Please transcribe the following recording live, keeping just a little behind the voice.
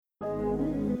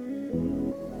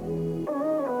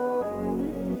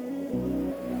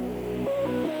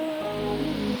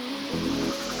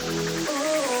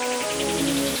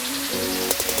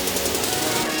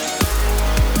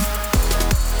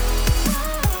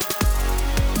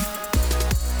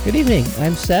Good evening.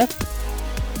 I'm Seth,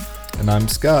 And I'm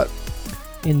Scott.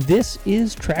 and this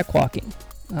is Track Walking.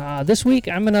 This week,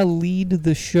 I'm going to lead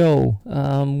the show.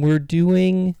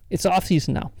 It's off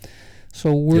season now,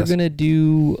 so we're Yes. going to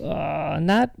do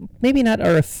maybe not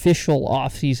our official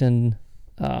off season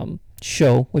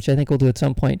show, which I think we'll do at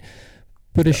some point,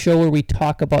 but a show where we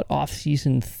talk about off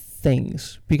season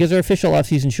things, because our official off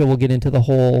season show will get into the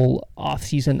whole off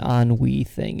season ennui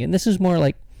thing, and this is more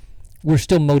like we're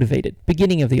still motivated.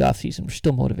 Beginning of the off season, we're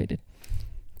still motivated.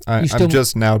 I'm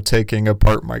just now taking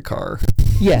apart my car.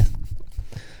 Yeah.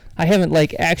 I haven't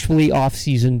actually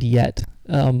off-seasoned yet,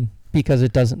 because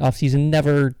it doesn't. Off-season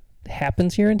never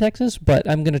happens here in Texas, but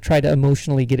I'm going to try to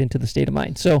emotionally get into the state of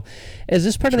mind. So as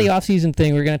this part of the off-season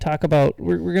thing, we're going to talk about,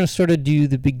 we're going to sort of do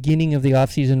the beginning of the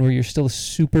off-season where you're still a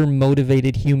super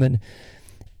motivated human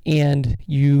and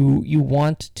you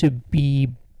want to be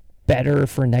better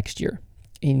for next year.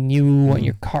 And you want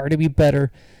your car to be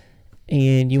better,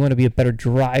 and you want to be a better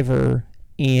driver,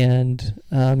 and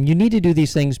you need to do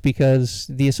these things because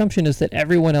the assumption is that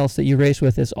everyone else that you race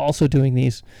with is also doing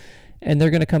these, and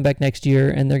they're going to come back next year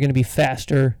and they're going to be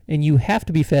faster, and you have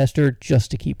to be faster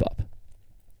just to keep up.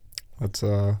 That's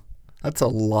a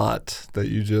lot that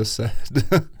you just said.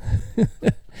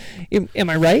 Am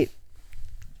I right?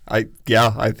 I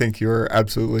think you're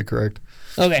absolutely correct.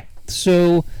 Okay,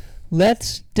 so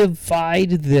let's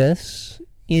divide this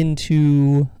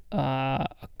into a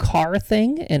car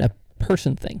thing and a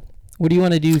person thing. What do you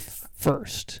want to do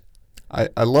first? I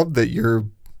love that you're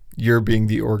being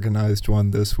the organized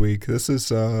one this week. This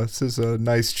is a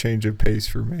nice change of pace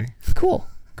for me. Cool.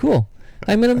 You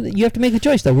have to make the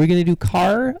choice though. We're going to do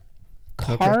car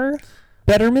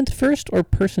betterment first or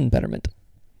person betterment.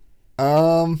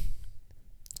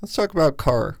 Let's talk about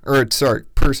person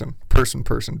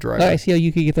driver. Oh, I see how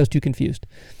you could get those two confused.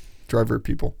 Driver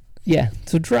people. Yeah.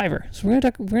 So driver. So we're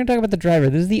gonna talk about the driver.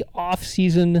 This is the off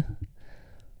season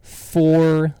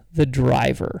for the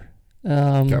driver.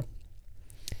 Yep.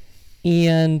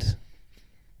 And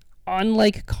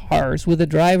unlike cars, with a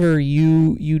driver,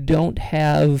 you don't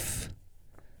have.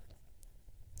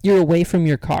 You're away from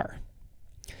your car.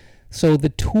 So the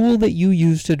tool that you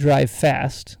use to drive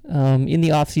fast in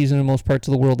the off season in most parts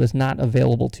of the world is not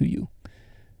available to you.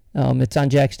 It's on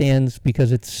jack stands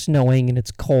because it's snowing and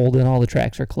it's cold and all the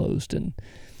tracks are closed, and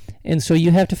so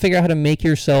you have to figure out how to make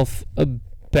yourself a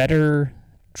better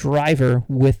driver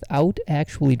without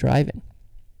actually driving.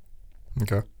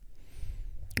 Okay.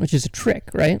 Which is a trick,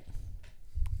 right?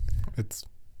 I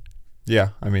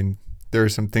mean, there are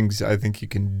some things I think you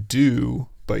can do,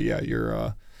 but yeah,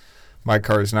 my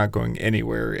car is not going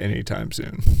anywhere anytime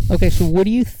soon. Okay, so what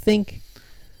do you think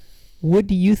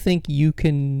you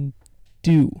can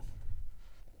do?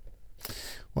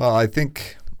 Well, I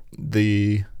think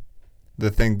the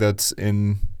thing that's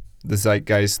in the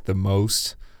zeitgeist the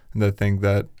most, and the thing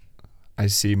that I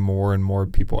see more and more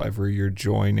people every year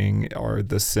joining, are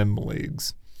the sim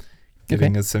leagues.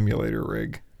 Getting a simulator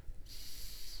rig.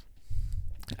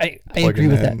 I agree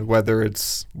with that. Whether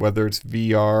it's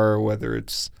VR, whether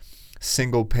it's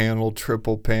single panel,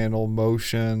 triple panel,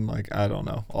 motion, I don't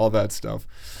know, all that stuff.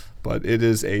 But it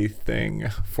is a thing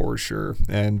for sure.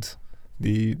 And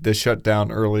the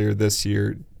shutdown earlier this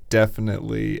year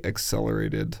definitely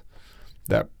accelerated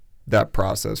that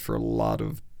process for a lot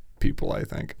of people, I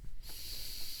think.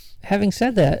 Having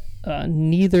said that,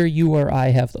 neither you or I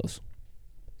have those.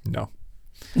 No.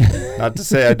 Not to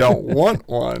say I don't want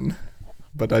one,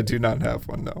 but I do not have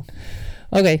one, no.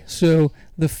 Okay, so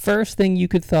the first thing you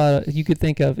could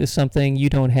think of is something you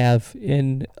don't have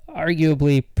and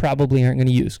arguably probably aren't going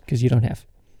to use because you don't have.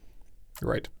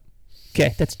 Right.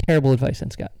 Okay, that's terrible advice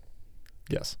then, Scott.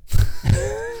 Yes.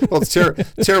 Well, it's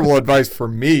terrible advice for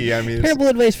me. I mean, terrible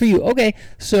advice for you. Okay,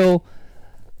 so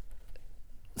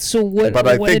what? But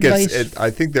I what think advice? I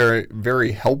think they're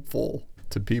very helpful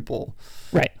to people.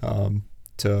 Right.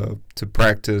 To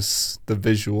practice the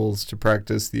visuals, to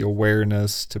practice the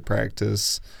awareness, to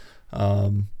practice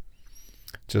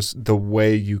just the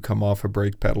way you come off a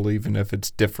brake pedal, even if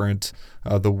it's different.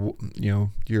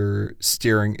 Your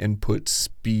steering input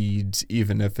speeds,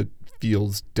 even if it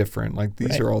feels different.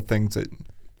 These are all things that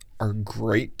are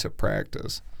great to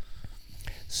practice.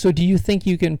 So do you think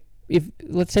you can, if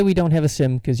let's say we don't have a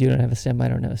sim, because you don't have a sim, I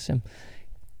don't have a sim,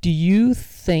 do you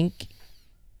think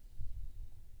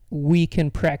we can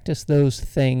practice those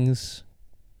things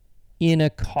in a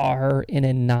car in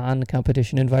a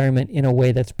non-competition environment in a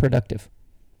way that's productive?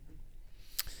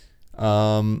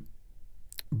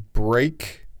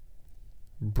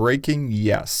 Braking,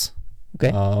 yes.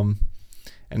 Okay.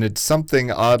 And it's something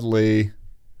oddly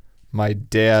my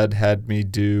dad had me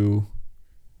do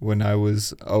when I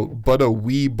was but a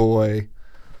wee boy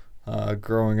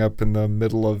growing up in the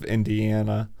middle of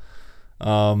Indiana.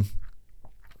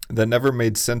 That never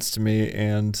made sense to me,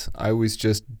 and I always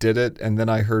just did it. And then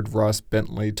I heard Ross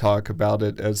Bentley talk about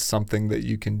it as something that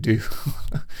you can do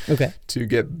Okay. to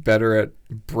get better at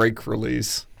brake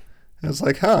release. And I was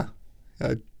like, I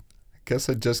guess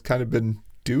I've just kind of been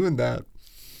doing that,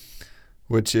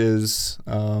 which is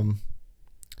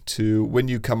to when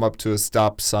you come up to a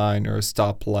stop sign or a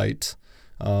stop light,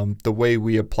 the way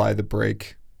we apply the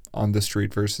brake on the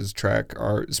street versus track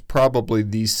is probably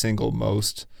the single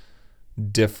most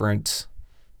different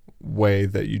way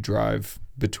that you drive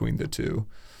between the two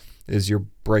is your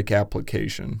brake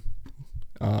application.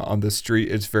 On the street,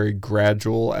 it's very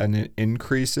gradual and it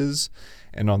increases.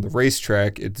 And on the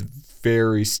racetrack, it's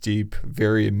very steep,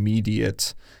 very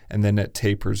immediate, and then it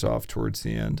tapers off towards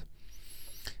the end.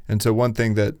 And so one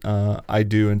thing that I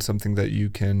do and something that you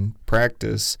can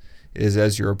practice is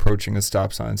as you're approaching a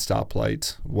stop sign,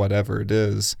 stoplight, whatever it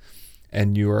is,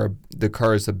 and the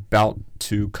car is about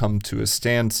to come to a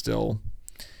standstill,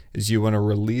 is you want to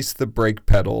release the brake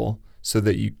pedal so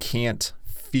that you can't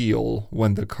feel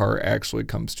when the car actually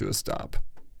comes to a stop.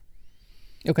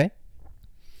 Okay.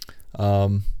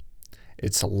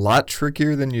 It's a lot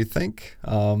trickier than you think,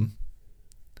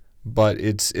 but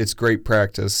it's great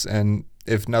practice. And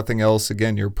if nothing else,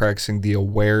 again, you're practicing the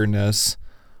awareness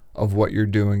of what you're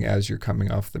doing as you're coming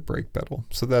off the brake pedal.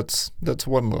 So that's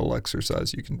one little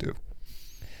exercise you can do.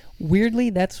 Weirdly,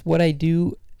 that's what I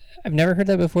do. I've never heard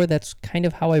that before. That's kind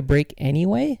of how I brake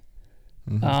anyway.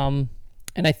 Mm-hmm.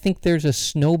 And I think there's a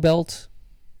snow belt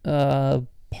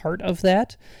part of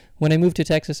that. When I moved to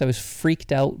Texas, I was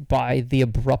freaked out by the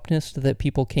abruptness that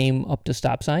people came up to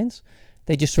stop signs.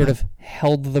 They just sort of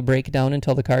held the brake down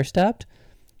until the car stopped.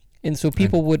 And so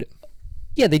people would,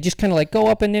 they just kind of like go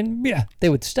up and then, they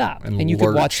would stop. And you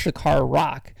could watch the car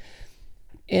rock.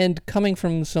 And coming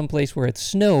from some place where it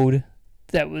snowed,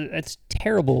 that's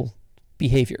terrible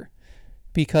behavior.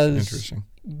 Because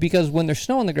when there's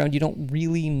snow on the ground, you don't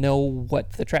really know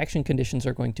what the traction conditions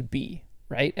are going to be,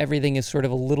 right? Everything is sort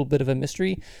of a little bit of a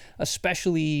mystery,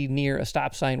 especially near a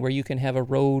stop sign where you can have a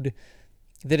road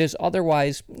that is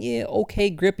otherwise, okay,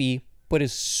 grippy, but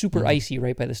is super icy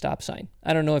right by the stop sign.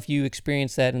 I don't know if you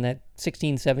experienced that in that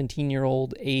 16,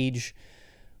 17-year-old age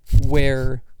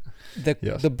where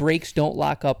the brakes don't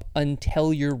lock up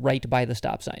until you're right by the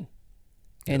stop sign.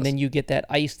 And then you get that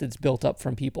ice that's built up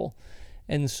from people.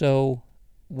 And so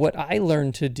what I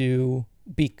learned to do,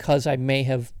 because I may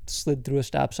have slid through a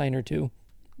stop sign or two,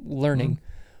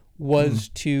 was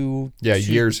to...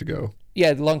 years ago.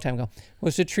 Yeah, a long time ago.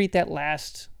 Was to treat that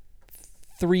last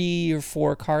 3 or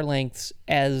 4 car lengths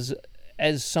as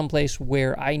someplace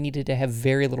where I needed to have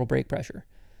very little brake pressure.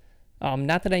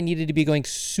 Not that I needed to be going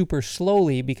super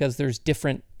slowly, because there's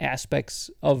different aspects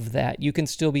of that. You can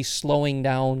still be slowing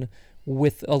down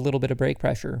with a little bit of brake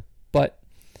pressure. But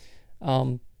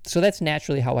so that's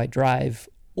naturally how I drive,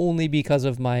 only because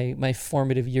of my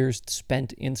formative years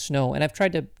spent in snow. And I've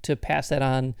tried to pass that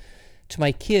on to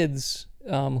my kids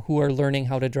who are learning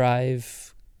how to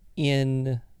drive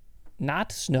in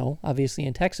not snow, obviously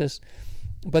in Texas.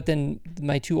 But then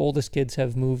my 2 oldest kids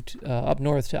have moved up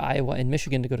north to Iowa and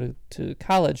Michigan to go to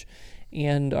college,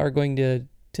 and are going to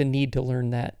need to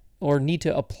learn that, or need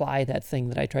to apply that thing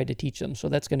that I tried to teach them. So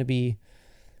that's going to be,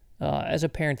 as a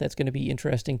parent, that's going to be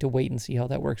interesting to wait and see how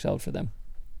that works out for them.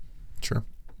 Sure.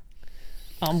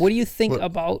 What do you think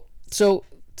about, so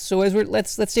as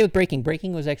let's stay with braking.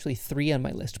 Braking was actually 3 on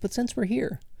my list, but since we're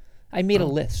here, I made a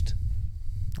list.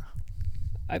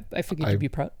 I figured you'd be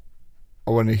proud.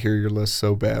 I want to hear your list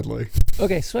so badly.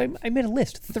 Okay, so I made a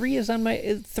list. 3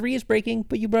 is braking,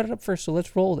 but you brought it up first, so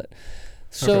let's roll with it.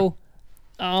 So,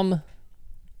 okay.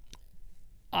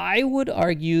 I would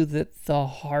argue that the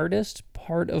hardest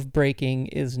part of braking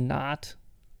is not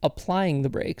applying the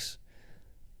brakes,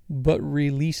 but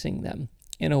releasing them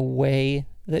in a way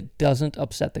that doesn't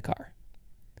upset the car.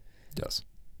 Yes.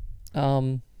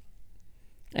 And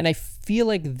I feel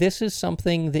like this is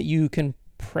something that you can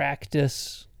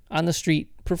practice on the street,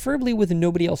 preferably with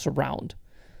nobody else around.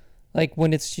 Like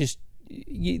when it's just,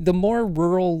 the more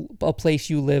rural a place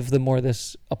you live, the more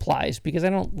this applies, because I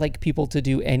don't like people to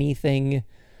do anything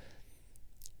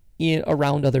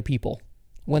around other people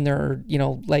when they're,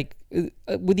 like,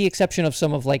 with the exception of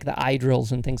some of like the eye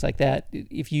drills and things like that.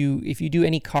 If you do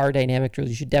any car dynamic drills,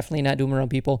 you should definitely not do them around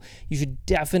people. You should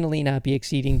definitely not be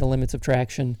exceeding the limits of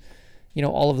traction.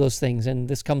 All of those things. And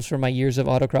this comes from my years of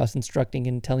autocross instructing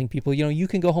and telling people, you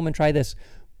can go home and try this,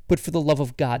 but for the love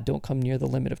of God, don't come near the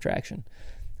limit of traction.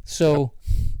 So,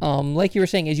 like you were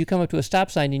saying, as you come up to a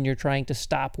stop sign and you're trying to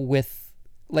stop with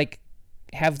like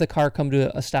have the car come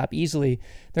to a stop easily.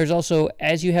 There's also,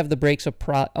 as you have the brakes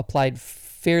applied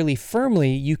fairly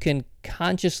firmly, you can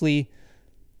consciously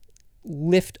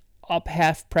lift up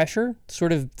half pressure,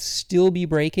 sort of still be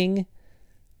braking,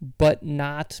 but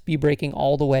not be braking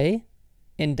all the way.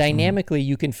 And dynamically,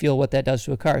 you can feel what that does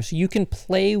to a car. So you can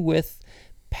play with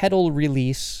pedal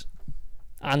release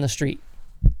on the street.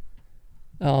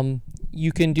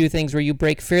 You can do things where you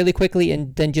brake fairly quickly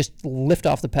and then just lift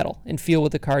off the pedal and feel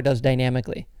what the car does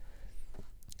dynamically.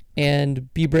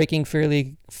 And be braking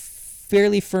fairly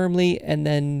firmly and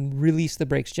then release the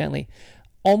brakes gently.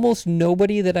 Almost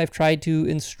nobody that I've tried to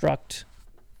instruct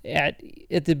at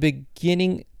the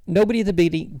beginning, nobody at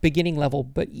the beginning level,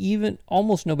 but even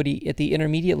almost nobody at the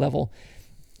intermediate level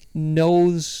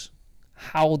knows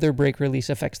how their brake release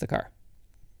affects the car.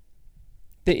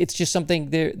 It's just something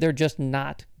they're just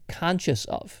not conscious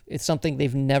of. It's something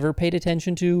they've never paid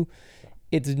attention to.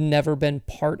 It's never been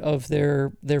part of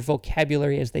their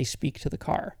vocabulary as they speak to the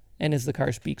car and as the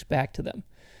car speaks back to them.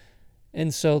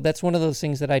 And so that's one of those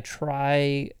things that I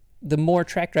try. The more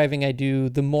track driving I do,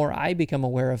 the more I become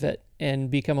aware of it and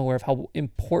become aware of how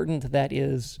important that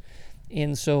is.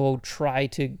 And so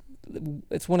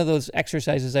it's one of those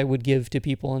exercises I would give to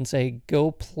people and say,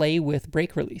 go play with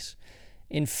brake release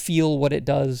and feel what it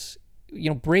does.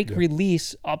 Brake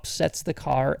release upsets the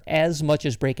car as much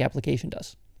as brake application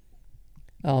does.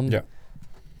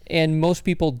 And most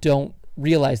people don't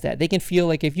realize that. They can feel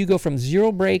like if you go from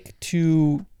zero brake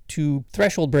to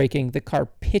threshold braking, the car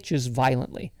pitches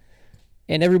violently.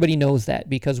 And everybody knows that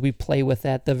because we play with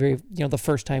that the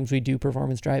first times we do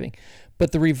performance driving.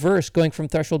 But the reverse, going from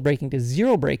threshold braking to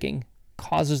zero braking,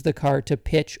 causes the car to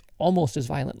pitch almost as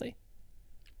violently.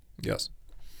 Yes.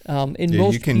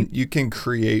 You can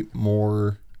create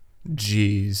more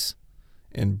G's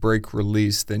in brake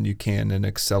release than you can in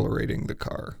accelerating the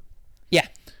car. Yeah.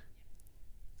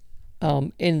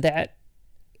 And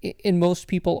most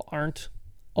people aren't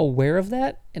aware of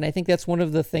that. And I think that's one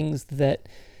of the things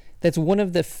that's one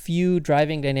of the few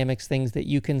driving dynamics things that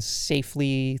you can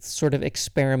safely sort of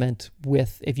experiment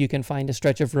with if you can find a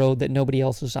stretch of road that nobody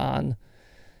else is on,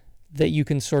 that you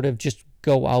can sort of just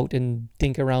go out and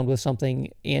dink around with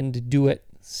something and do it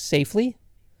safely.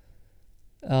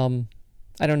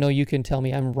 I don't know, you can tell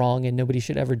me I'm wrong and nobody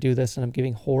should ever do this and I'm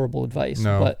giving horrible advice.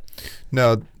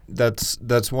 No,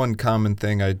 that's one common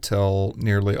thing I tell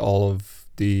nearly all of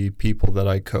the people that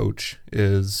I coach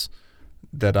is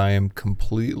that I am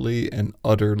completely and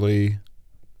utterly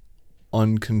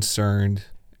unconcerned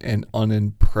and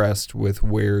unimpressed with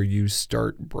where you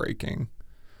start braking.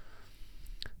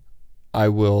 I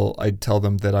tell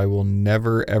them that I will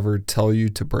never ever tell you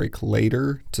to brake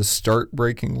later, to start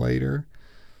braking later.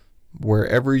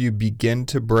 Wherever you begin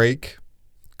to brake,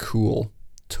 cool,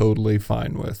 totally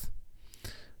fine with.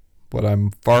 What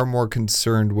I'm far more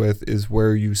concerned with is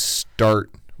where you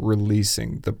start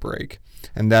releasing the brake.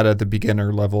 And that at the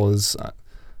beginner level is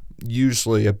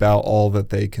usually about all that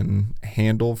they can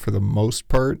handle for the most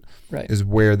part, right, is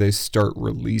where they start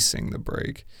releasing the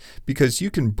brake. Because you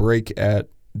can brake at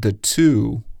the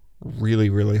 2 really,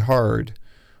 really hard,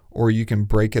 or you can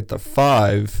brake at the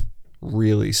 5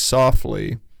 really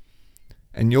softly,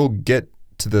 and you'll get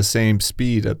to the same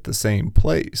speed at the same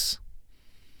place.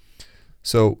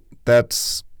 So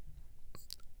that's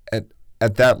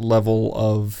at that level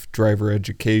of driver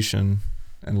education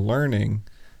and learning,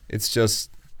 it's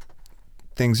just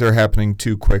things are happening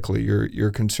too quickly. You're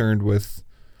concerned with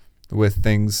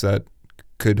things that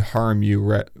could harm you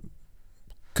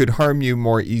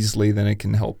more easily than it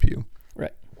can help you.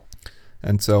 Right.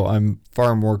 And so I'm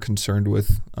far more concerned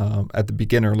with at the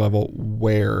beginner level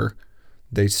where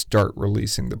they start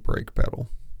releasing the brake pedal.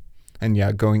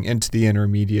 And going into the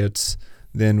intermediates,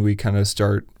 then we kind of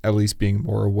start at least being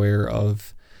more aware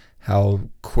of how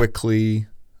quickly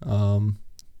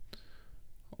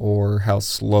or how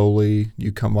slowly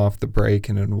you come off the brake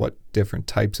and in what different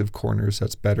types of corners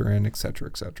that's better in, et cetera,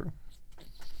 et cetera.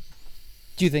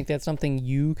 Do you think that's something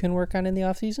you can work on in the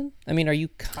off season? I mean, are you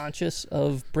conscious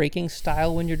of braking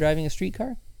style when you're driving a street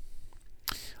car?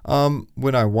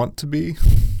 When I want to be.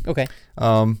 Okay.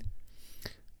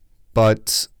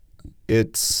 But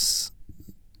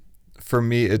for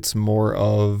me, it's more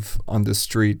of on the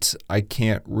street, I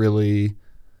can't really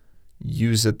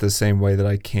use it the same way that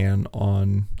I can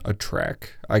on a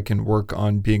track. I can work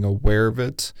on being aware of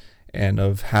it and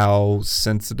of how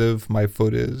sensitive my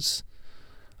foot is.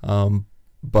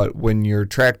 But when you're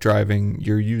track driving,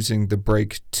 you're using the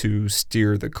brake to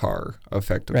steer the car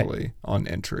effectively on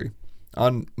entry,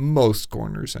 on most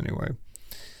corners anyway.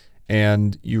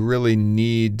 And you really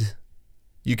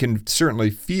you can certainly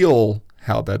feel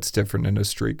how that's different in a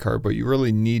street car, but you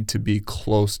really need to be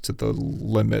close to the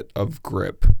limit of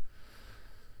grip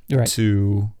Right.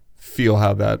 to feel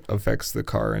how that affects the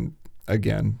car. And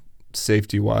again,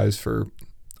 safety wise for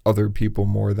other people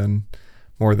more than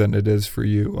it is for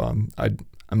you.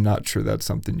 I'm not sure that's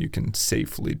something you can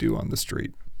safely do on the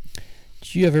street.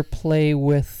 Do you ever play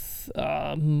with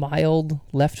mild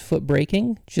left foot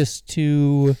braking just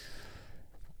to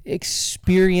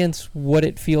experience what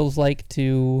it feels like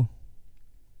to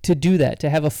do that, to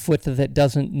have a foot that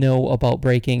doesn't know about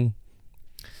braking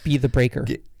be the braker?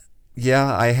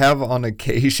 Yeah, I have on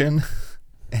occasion,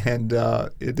 and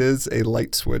it is a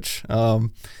light switch.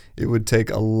 It would take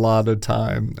a lot of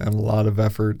time and a lot of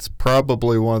effort. It's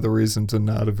probably one of the reasons I'm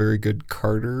not a very good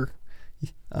karter,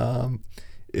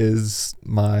 is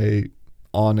my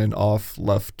on and off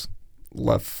left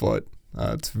foot.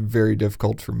 It's very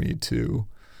difficult for me to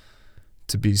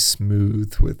be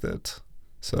smooth with it.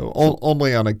 So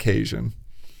only on occasion.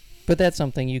 But that's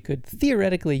something you could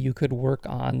work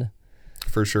on.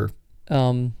 For sure.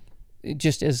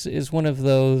 Just as one of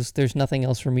those, there's nothing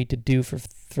else for me to do for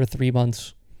 3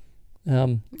 months.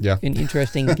 Yeah. An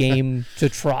interesting game to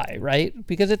try, right?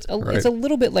 Because it's a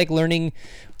little bit like learning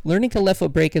to left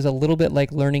foot brake is a little bit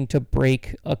like learning to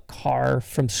brake a car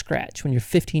from scratch when you're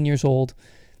 15 years old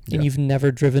and you've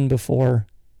never driven before,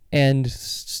 and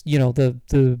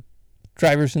the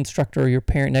driver's instructor or your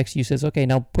parent next to you says, okay,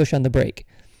 now push on the brake.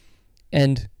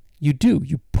 And you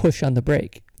push on the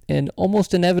brake. And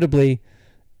almost inevitably,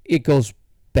 it goes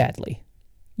badly.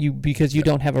 Because you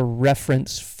don't have a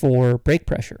reference for brake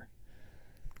pressure.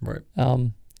 Right.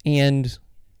 And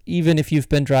even if you've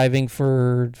been driving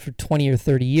for 20 or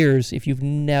 30 years, if you've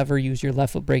never used your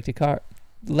left foot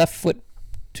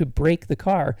to brake the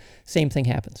car, same thing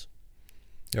happens.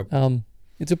 Yep.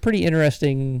 It's a pretty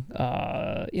interesting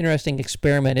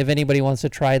experiment. If anybody wants to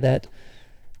try that,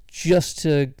 just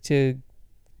to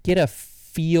get a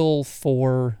feel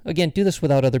for, again, do this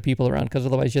without other people around, because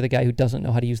otherwise you're the guy who doesn't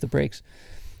know how to use the brakes.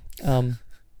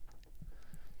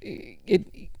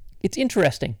 It's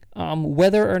interesting.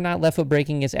 Whether or not left foot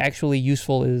braking is actually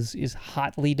useful is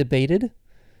hotly debated,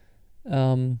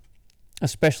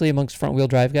 especially amongst front wheel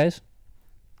drive guys.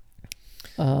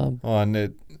 And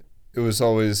it was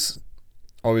always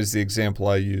the example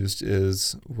I used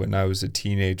is when I was a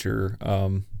teenager.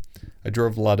 I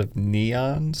drove a lot of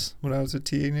neons when I was a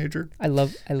teenager. I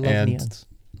love neons.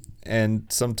 And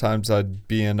sometimes I'd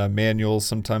be in a manual,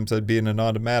 sometimes I'd be in an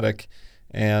automatic,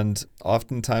 and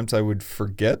oftentimes I would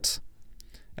forget.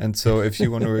 And so if you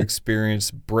want to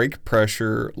experience brake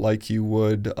pressure like you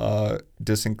would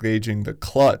disengaging the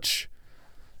clutch,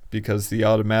 because the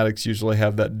automatics usually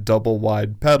have that double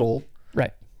wide pedal,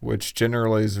 right, which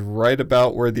generally is right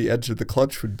about where the edge of the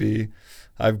clutch would be,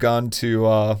 I've gone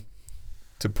to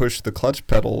push the clutch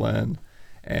pedal in,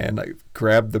 and I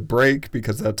grab the brake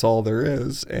because that's all there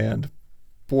is, and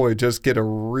boy, just get a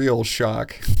real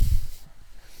shock.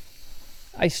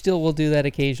 I still will do that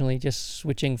occasionally, just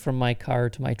switching from my car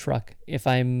to my truck. If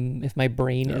my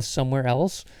brain is somewhere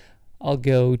else, I'll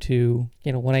go to,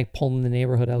 when I pull in the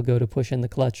neighborhood, I'll go to push in the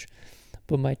clutch.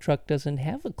 But my truck doesn't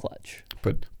have a clutch.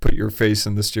 Put your face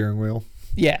in the steering wheel.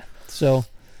 Yeah. So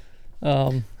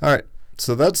all right.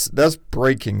 So that's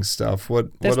braking stuff.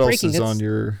 What else is on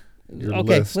your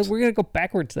list? Okay, we're going to go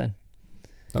backwards then.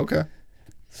 Okay.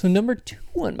 So number 2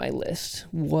 on my list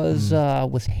was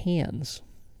hands.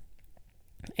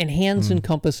 And hands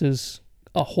encompasses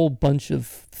a whole bunch of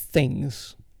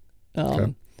things.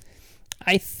 Okay.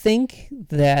 I think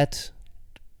that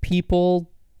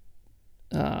people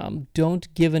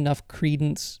don't give enough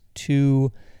credence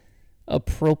to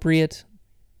appropriate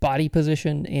body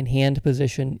position and hand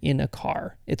position in a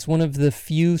car. It's one of the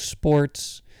few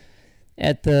sports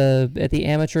at the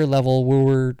amateur level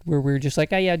where we're just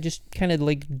like, just kind of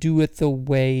like do it the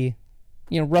way,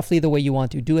 roughly the way you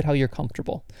want to. Do it how you're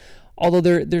comfortable. Although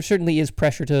there certainly is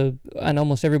pressure on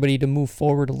almost everybody to move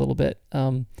forward a little bit.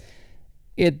 At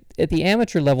the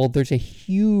amateur level, there's a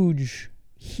huge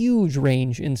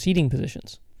range in seating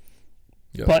positions.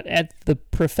 Yep. But at the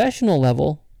professional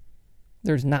level,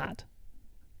 there's not.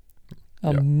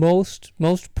 Most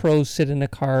pros sit in a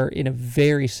car in a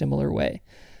very similar way.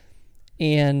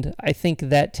 And I think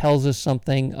that tells us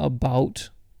something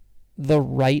about the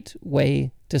right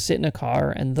way to sit in a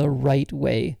car and the right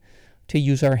way to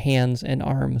use our hands and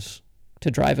arms to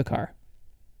drive a car.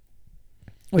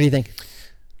 What do you think?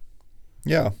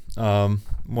 Yeah.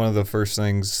 One of the first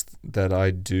things that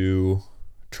I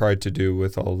try to do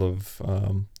with all of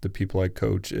the people I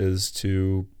coach is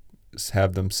to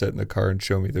have them sit in the car and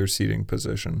show me their seating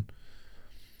position.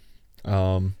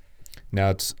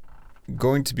 Now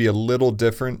going to be a little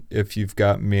different if you've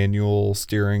got manual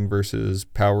steering versus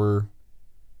power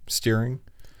steering.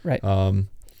 Right.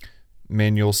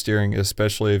 Manual steering,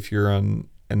 especially if you're on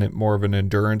more of an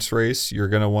endurance race, you're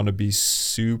going to want to be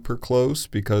super close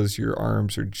because your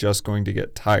arms are just going to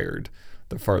get tired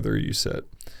the farther you sit.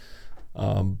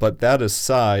 But that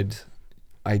aside,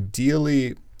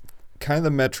 ideally, kind of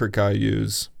the metric I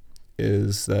use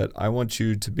is that I want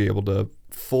you to be able to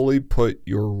fully put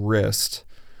your wrist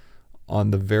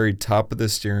on the very top of the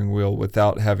steering wheel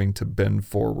without having to bend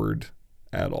forward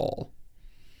at all.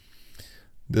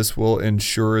 This will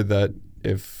ensure that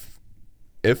if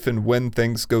and when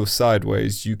things go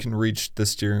sideways, you can reach the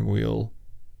steering wheel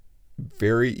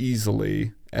very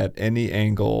easily at any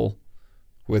angle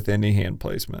with any hand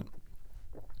placement.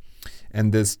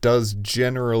 And this does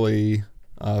generally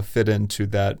fit into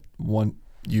that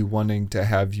you wanting to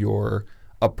have your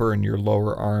upper and your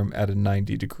lower arm at a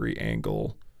 90-degree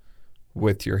angle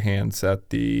with your hands at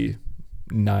the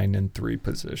 9 and 3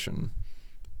 position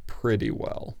pretty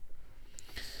well.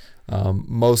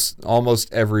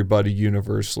 Almost everybody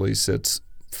universally sits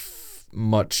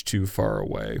much too far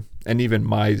away. And even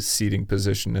my seating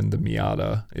position in the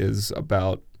Miata is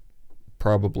about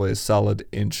probably a solid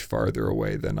inch farther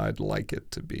away than I'd like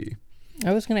it to be.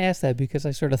 I was going to ask that because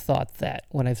I sort of thought that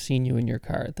when I've seen you in your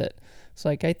car, that it's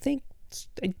like, I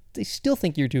still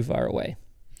think you're too far away.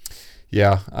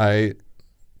 Yeah,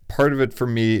 part of it for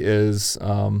me is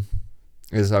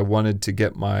I wanted to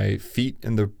get my feet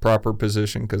in the proper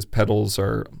position because pedals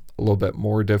are a little bit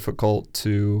more difficult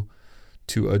to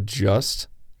adjust.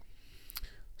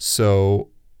 So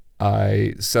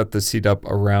I set the seat up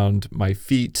around my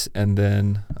feet and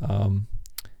then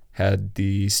had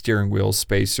the steering wheel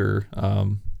spacer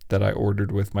that I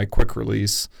ordered with my quick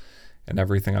release and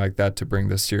everything like that to bring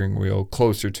the steering wheel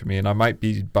closer to me. And I might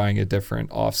be buying a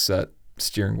different offset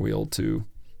steering wheel to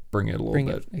bring it a little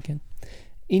bit. Again.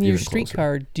 In your street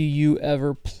car, do you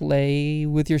ever play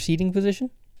with your seating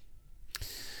position?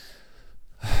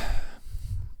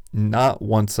 Not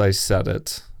once I set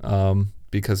it,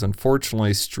 because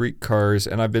unfortunately street cars,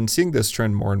 and I've been seeing this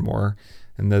trend more and more,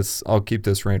 and I'll keep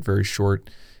this rant very short,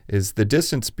 is the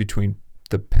distance between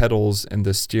the pedals and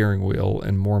the steering wheel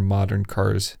in more modern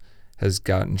cars has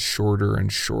gotten shorter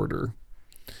and shorter.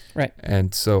 Right.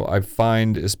 And so I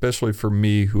find, especially for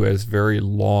me who has very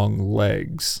long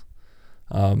legs,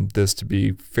 this to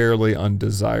be fairly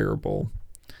undesirable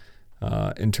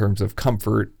in terms of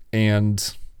comfort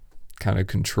and kind of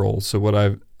control. So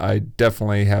what I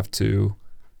definitely have to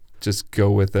just go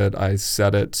with it. I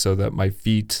set it so that my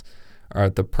feet are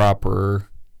at the proper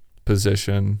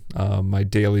position. My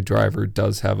daily driver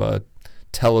does have a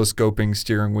telescoping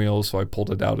steering wheel, so I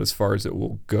pulled it out as far as it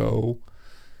will go.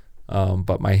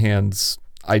 But my hands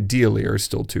ideally are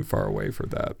still too far away for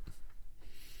that.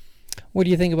 What do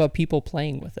you think about people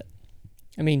playing with it?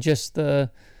 I mean,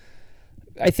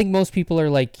 I think most people are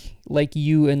like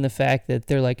you in the fact that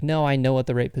they're like, no, I know what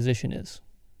the right position is.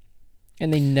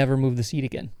 And they never move the seat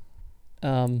again.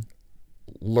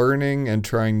 Learning and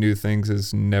trying new things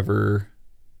is never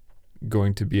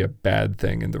going to be a bad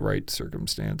thing in the right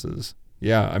circumstances.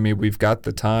 Yeah, I mean, we've got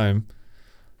the time.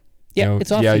 Yeah,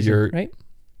 it's off season, right?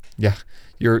 Yeah,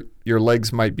 your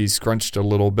legs might be scrunched a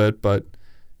little bit, but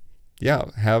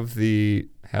yeah, have the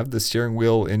steering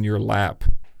wheel in your lap.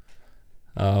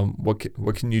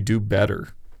 What can you do better?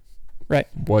 Right.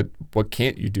 What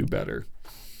can't you do better?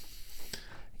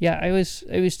 Yeah, I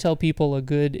always tell people a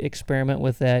good experiment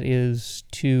with that is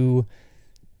to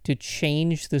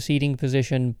change the seating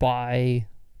position by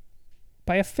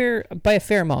a fair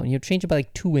amount. You change it by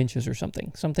like 2 inches or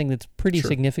something that's pretty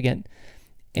significant,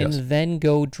 and then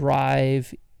go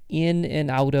drive in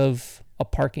and out of a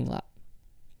parking lot.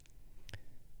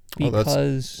 Because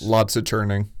that's lots of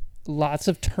turning,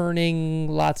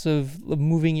 lots of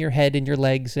moving your head and your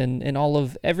legs, and all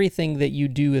of everything that you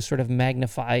do is sort of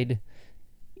magnified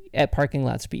at parking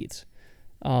lot speeds.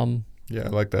 Yeah, I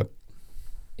like that.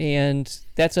 And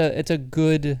it's a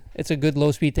good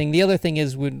low speed thing. The other thing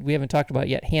is, we haven't talked about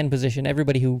yet, hand position.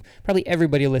 Probably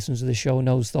everybody who listens to the show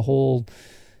knows the whole,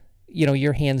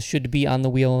 your hands should be on the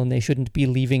wheel and they shouldn't be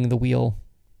leaving the wheel.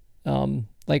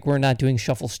 Like we're not doing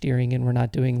shuffle steering and we're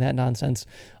not doing that nonsense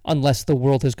unless the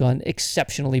world has gone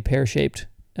exceptionally pear-shaped.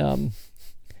 And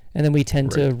then we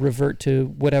tend to revert to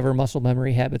whatever muscle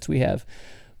memory habits we have.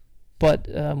 But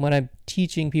when I'm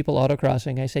teaching people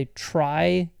autocrossing, I say,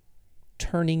 try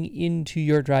turning into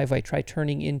your driveway, try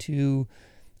turning into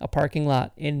a parking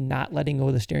lot and not letting go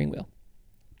of the steering wheel.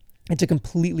 It's a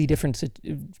completely different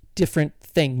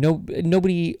thing.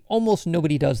 Almost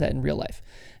nobody does that in real life.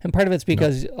 And part of it's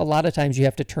because a lot of times you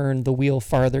have to turn the wheel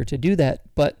farther to do that,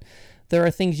 but there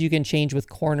are things you can change with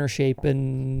corner shape,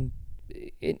 and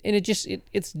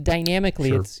it's dynamically,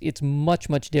 Sure. it's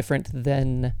much different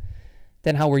than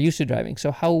how we're used to driving.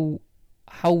 So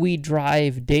how we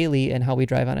drive daily and how we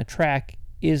drive on a track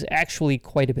is actually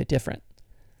quite a bit different.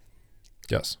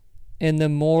 Yes. And the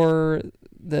more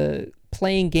the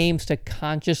playing games to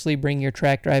consciously bring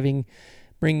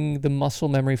the muscle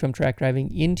memory from track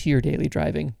driving into your daily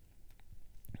driving,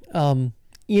 in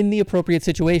the appropriate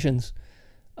situations,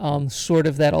 sort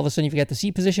of that all of a sudden you've got the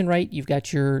seat position right, you've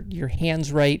got your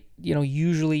hands right.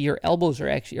 Usually your elbows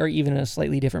are even in a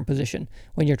slightly different position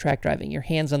when you're track driving. Your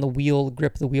hands on the wheel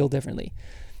grip the wheel differently,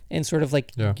 and sort of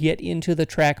like get into the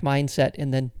track mindset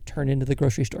and then turn into the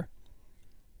grocery store.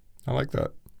 I like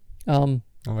that. I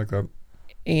like that.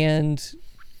 And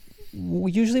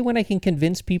usually when I can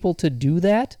convince people to do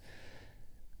that,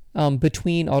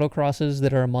 between autocrosses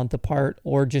that are a month apart,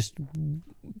 or just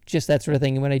that sort of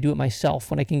thing, and when I do it myself,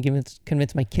 when I can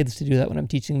convince my kids to do that when I'm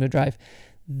teaching them to drive,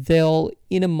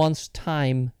 in a month's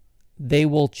time, they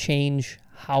will change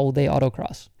how they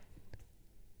autocross.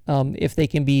 If they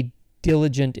can be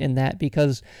diligent in that,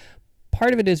 because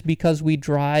part of it is because we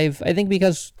drive, I think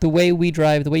because the way you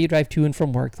drive to and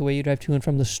from work, the way you drive to and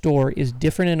from the store is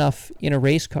different enough in a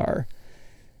race car.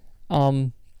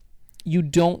 You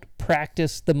don't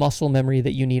practice the muscle memory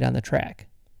that you need on the track.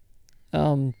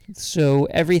 So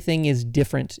everything is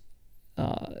different.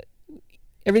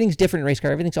 Everything's different in a race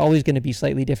car. Everything's always going to be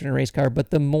slightly different in a race car, but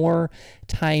the more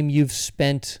time you've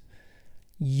spent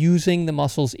using the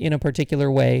muscles in a particular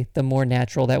way, the more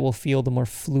natural that will feel, the more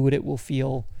fluid it will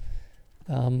feel.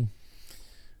 And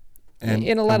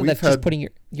a lot of that's just putting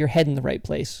your head in the right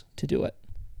place to do it.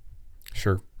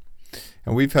 Sure.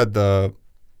 And we've had the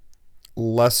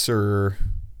lesser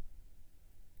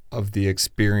of the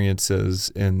experiences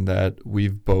in that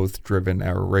we've both driven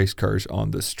our race cars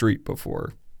on the street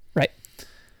before. Right.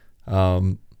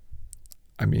 I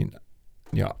mean,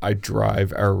 I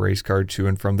drive our race car to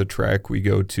and from the track. We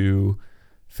go to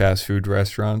fast food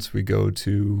restaurants. We go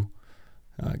to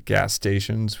gas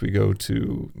stations. We go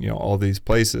to, all these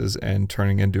places, and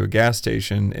turning into a gas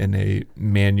station in a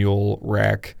manual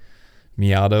rack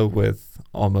Miata with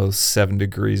almost 7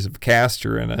 degrees of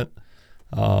caster in it.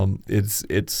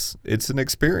 It's an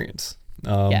experience.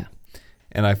 And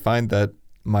I find that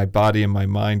my body and my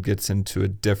mind gets into a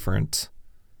different,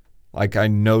 like, I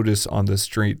notice on the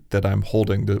street that I'm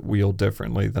holding the wheel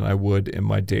differently than I would in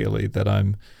my daily, that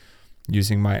I'm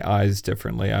using my eyes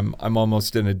differently. I'm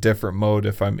almost in a different mode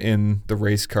if I'm in the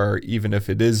race car, even if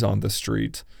it is on the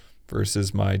street,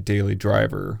 versus my daily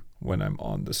driver when I'm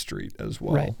on the street as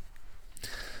well. Right.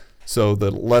 So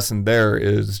the lesson there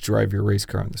is drive your race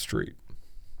car on the street.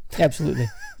 Absolutely.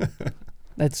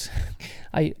 That's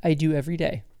I do every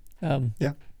day.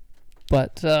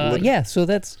 But so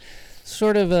that's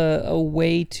sort of a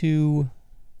way to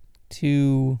I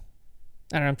don't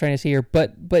know, I'm trying to say here,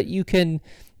 but you can,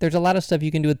 there's a lot of stuff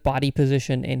you can do with body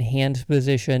position and hand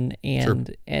position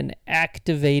and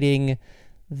activating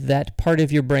that part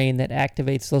of your brain that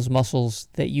activates those muscles,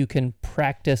 that you can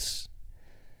practice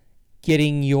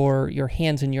getting your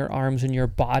hands and your arms and your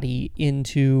body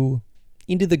into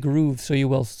the groove,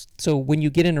 so when you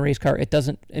get in a race car, it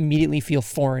doesn't immediately feel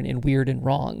foreign and weird and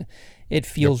wrong. It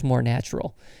feels more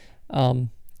natural,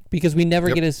 because we never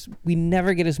get as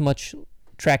much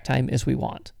track time as we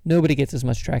want. Nobody gets as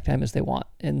much track time as they want,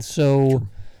 and so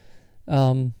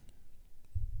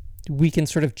we can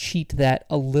sort of cheat that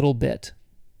a little bit.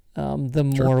 The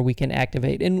more we can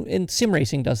activate, and sim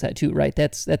racing does that too, right?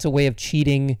 That's a way of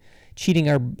cheating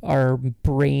our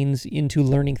brains into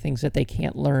learning things that they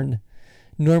can't learn.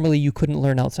 Normally you couldn't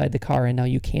learn outside the car, and now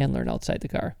you can learn outside the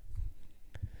car.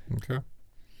 Okay.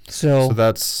 So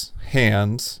that's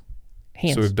hands.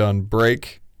 So we've done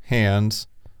brake, hands.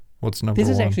 What's number one?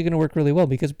 This is actually going to work really well,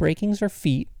 because braking's our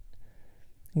feet.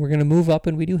 We're going to move up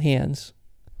and we do hands.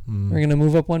 We're going to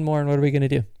move up one more, and what are we going to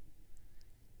do?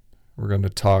 We're going to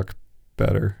talk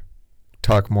better.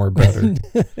 Talk more better.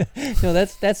 No,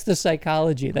 that's the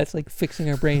psychology. That's like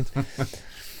fixing our brains.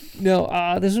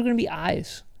 No, this is going to be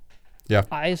eyes. Yeah.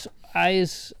 Eyes,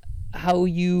 how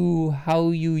you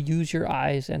use your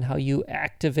eyes and how you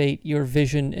activate your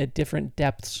vision at different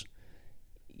depths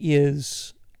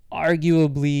is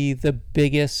arguably the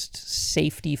biggest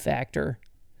safety factor,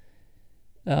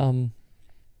 and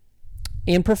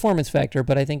performance factor,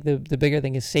 but I think the bigger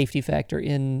thing is safety factor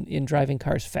in driving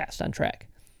cars fast on track.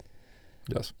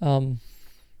 Yes. And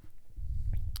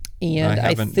I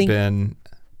haven't been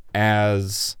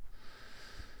as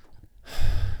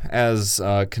as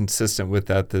consistent with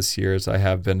that this year as I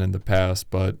have been in the past,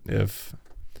 but if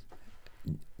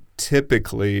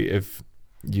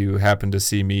you happen to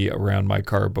see me around my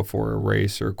car before a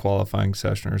race or qualifying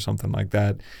session or something like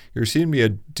that, you're seeing me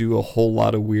do a whole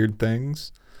lot of weird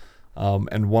things.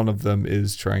 And one of them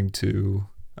is trying to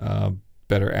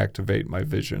better activate my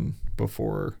vision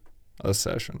before a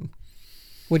session.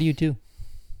 What do you do?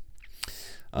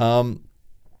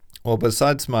 Well,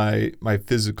 besides my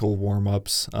physical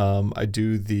warm-ups, I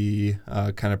do the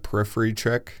kind of periphery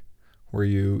check where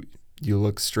you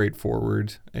look straight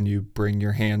forward and you bring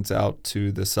your hands out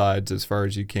to the sides as far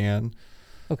as you can,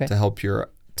 Okay. to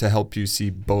help you see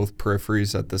both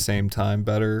peripheries at the same time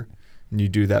better. And you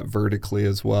do that vertically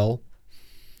as well.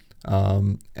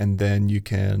 And then you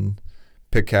can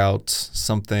pick out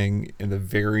something in the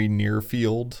very near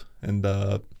field in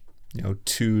the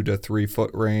 2 to 3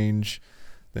 foot range,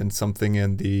 then something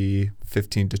in the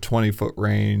 15 to 20 foot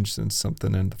range, then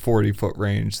something in the 40 foot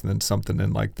range, and then something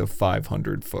in like the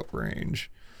 500 foot range.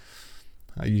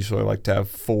 I usually like to have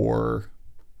four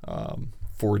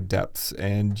depths,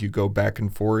 and you go back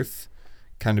and forth,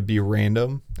 kind of be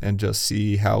random, and just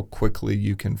see how quickly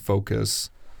you can focus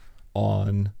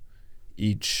on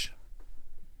each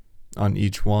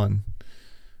one.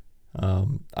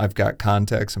 I've got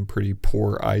contacts and pretty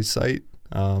poor eyesight,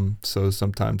 so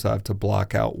sometimes I have to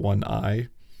block out one eye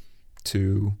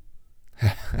to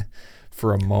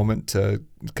for a moment to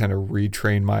kind of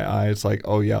retrain my eyes. Like,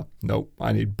 oh yeah, nope,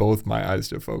 I need both my eyes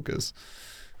to focus.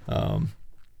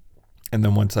 And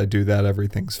then once I do that,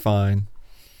 everything's fine.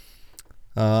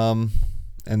 And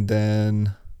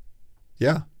then,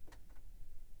 yeah.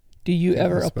 Do you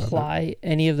ever apply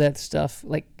any of that stuff,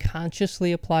 like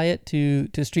consciously apply it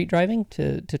to street driving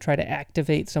to try to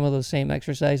activate some of those same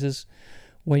exercises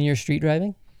when you're street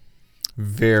driving?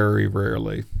 Very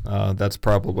rarely. That's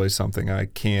probably something I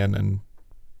can and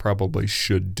probably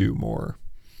should do more.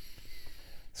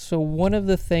 So one of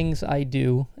the things I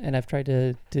do, and I've tried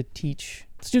to teach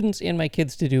students and my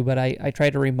kids to do, but I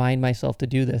try to remind myself to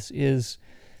do this, is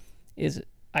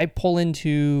I pull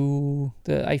into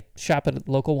I shop at a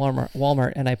local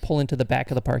Walmart, and I pull into the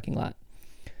back of the parking lot.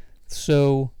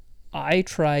 So I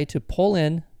try to pull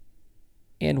in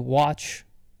and watch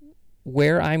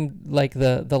where I'm, like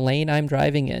the lane I'm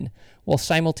driving in, while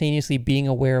simultaneously being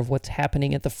aware of what's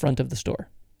happening at the front of the store.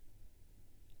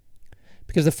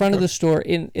 Because the front of the store,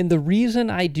 and the reason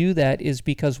I do that is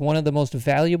because one of the most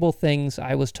valuable things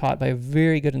I was taught by a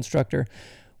very good instructor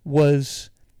was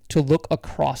to look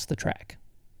across the track.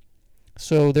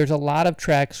 So there's a lot of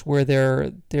tracks where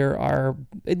there are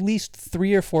at least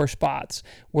 3 or 4 spots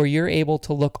where you're able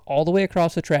to look all the way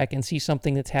across the track and see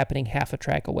something that's happening half a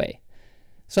track away.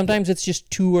 Sometimes it's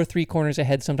just 2 or 3 corners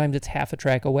ahead. Sometimes it's half a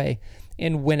track away.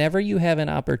 And whenever you have an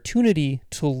opportunity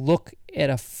to look at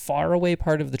a far away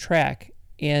part of the track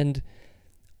and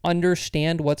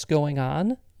understand what's going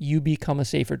on, you become a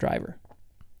safer driver.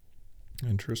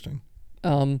 Interesting.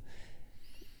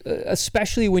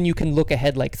 Especially when you can look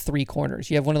ahead like 3 corners.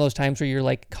 You have one of those times where you're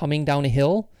like coming down a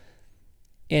hill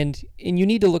and you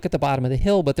need to look at the bottom of the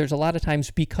hill, but there's a lot of times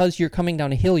because you're coming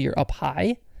down a hill, you're up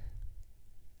high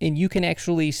and you can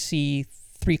actually see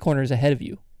 3 corners ahead of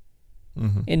you.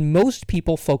 Mm-hmm. And most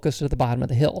people focus at the bottom of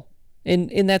the hill.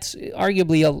 And that's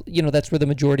arguably, that's where the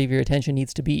majority of your attention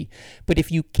needs to be. But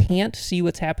if you can't see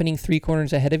what's happening 3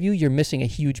 corners ahead of you, you're missing a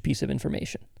huge piece of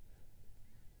information.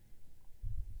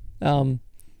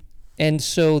 And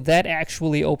so that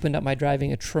actually opened up my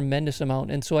driving a tremendous amount.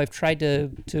 And so I've tried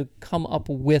to come up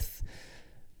with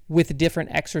different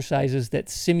exercises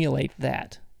that simulate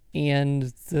that.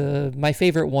 And my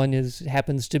favorite one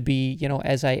happens to be,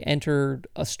 as I enter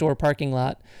a store parking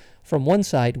lot from one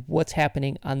side, what's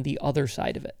happening on the other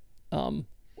side of it?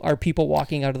 Are people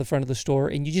walking out of the front of the store?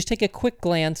 And you just take a quick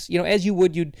glance, as you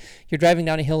would, you're driving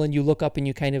down a hill and you look up and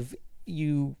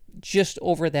you just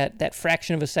over that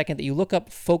fraction of a second that you look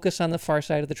up, focus on the far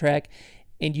side of the track,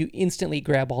 and you instantly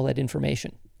grab all that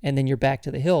information. And then you're back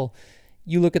to the hill.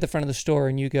 You look at the front of the store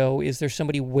and you go, is there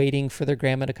somebody waiting for their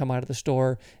grandma to come out of the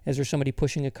store? Is there somebody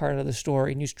pushing a cart out of the store?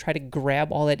 And you try to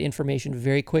grab all that information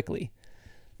very quickly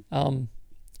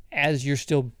as you're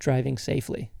still driving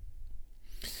safely.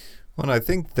 Well, and I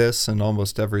think this and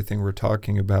almost everything we're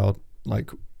talking about,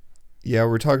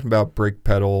 we're talking about brake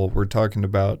pedal, we're talking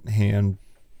about hand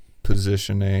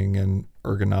positioning and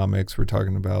ergonomics, we're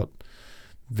talking about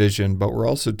vision, but we're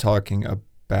also talking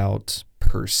about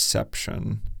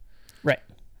perception. Right.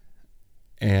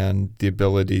 And the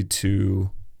ability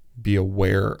to be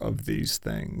aware of these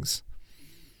things.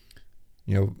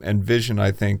 And vision,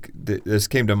 I think this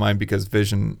came to mind because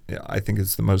vision, I think,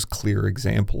 is the most clear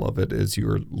example of it, is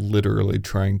you're literally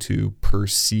trying to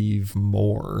perceive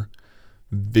more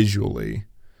visually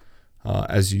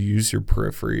as you use your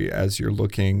periphery. As you're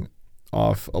looking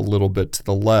off a little bit to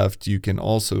the left, you can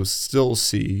also still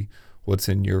see what's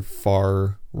in your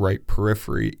far right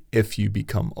periphery if you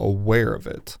become aware of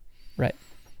it. Right.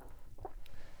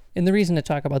 And the reason to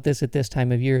talk about this at this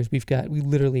time of year is we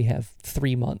literally have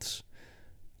 3 months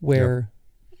where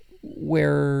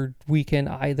we can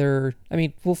either,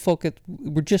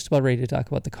 we're just about ready to talk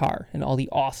about the car and all the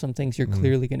awesome things you're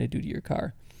clearly going to do to your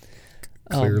car.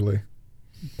 Clearly.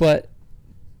 But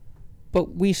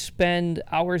we spend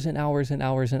hours and hours and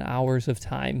hours and hours of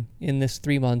time in this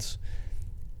 3 months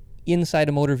inside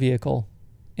a motor vehicle.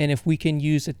 And if we can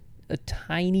use a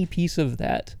tiny piece of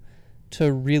that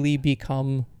to really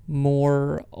become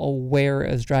more aware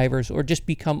as drivers, or just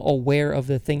become aware of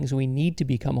the things we need to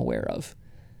become aware of,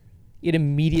 it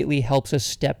immediately helps us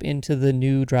step into the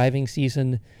new driving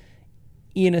season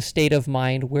in a state of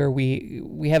mind where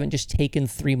we haven't just taken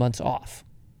 3 months off.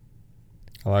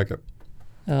 I like it.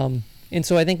 And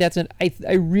so I think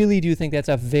I really do think that's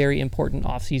a very important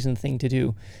off-season thing to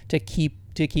do, to keep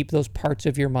those parts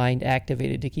of your mind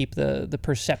activated, to keep the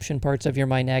perception parts of your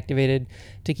mind activated,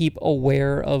 to keep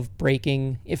aware of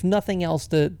braking. If nothing else,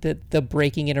 the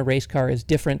braking in a race car is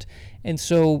different. And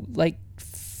so,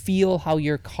 feel how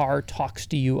your car talks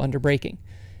to you under braking.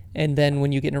 And then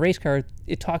when you get in a race car,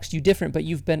 it talks to you different, but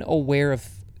you've been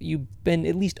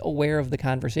at least aware of the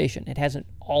conversation. It hasn't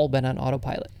all been on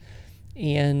autopilot.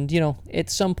 And, at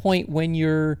some point when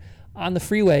you're on the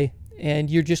freeway and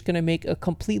you're just going to make a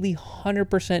completely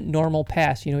 100% normal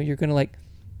pass, you're going to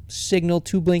signal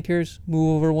 2 blinkers,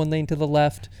 move over 1 lane to the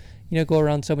left, go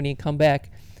around somebody and come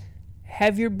back.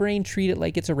 Have your brain treat it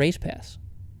like it's a race pass.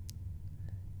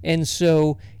 And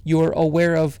so you're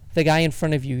aware of the guy in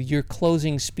front of you, your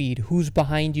closing speed, who's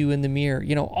behind you in the mirror,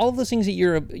 all of those things that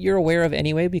you're aware of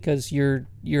anyway because you're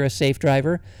a safe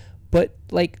driver. But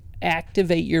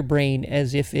activate your brain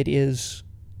as if it is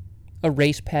a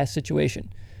race pass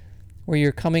situation where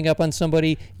you're coming up on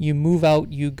somebody, you move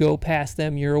out, you go past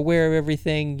them, you're aware of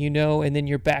everything, and then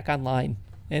you're back online.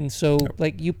 And so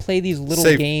you play these little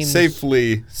games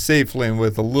safely and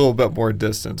with a little bit more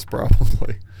distance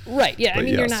probably. Right. Yeah. But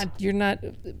yes. You're not.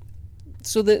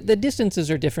 So the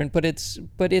distances are different, but it's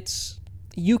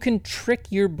you can trick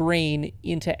your brain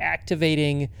into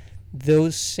activating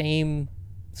those same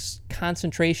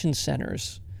concentration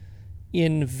centers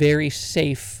in very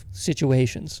safe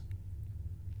situations.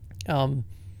 I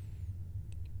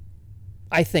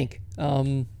think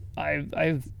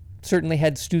I've certainly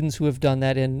had students who have done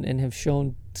that and have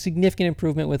shown significant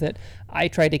improvement with it. I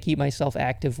try to keep myself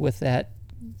active with that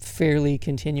fairly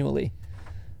continually.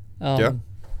 Yeah,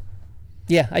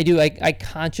 I do. I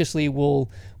consciously will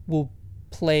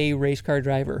play race car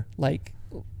driver,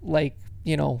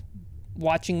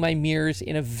 watching my mirrors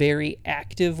in a very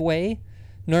active way.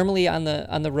 Normally on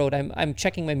the road, I'm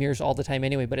checking my mirrors all the time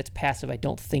anyway, but it's passive. I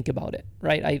don't think about it,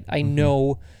 right? I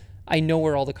know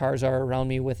where all the cars are around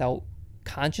me without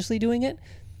consciously doing it.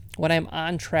 When I'm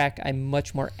on track, I'm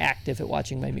much more active at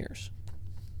watching my mirrors.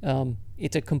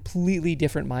 It's a completely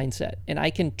different mindset, and I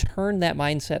can turn that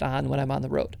mindset on when I'm on the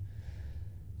road.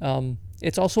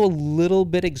 It's also a little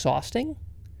bit exhausting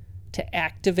to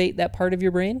activate that part of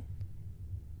your brain.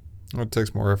 It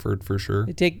takes more effort for sure.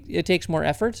 It takes more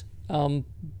effort,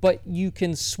 but you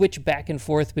can switch back and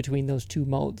forth between those two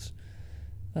modes.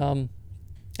 And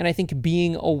I think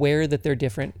being aware that they're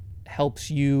different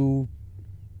helps you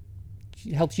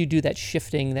do that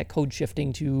shifting, that code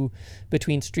shifting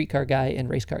between streetcar guy and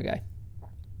race car guy.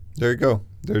 There you go.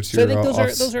 There's your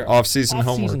those are off-season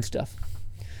homework stuff.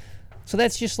 So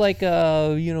that's just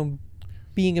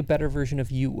being a better version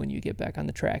of you when you get back on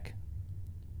the track.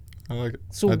 I like it.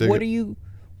 So now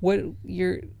we're going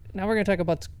to talk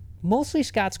about mostly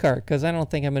Scott's car, because I don't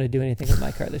think I'm going to do anything with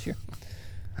my car this year.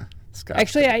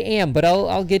 Actually, I am, but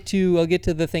I'll get to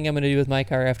the thing I'm going to do with my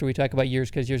car after we talk about yours,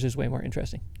 because yours is way more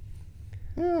interesting.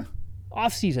 Yeah.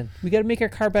 Off season, we got to make our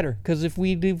car better, because if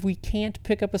we can't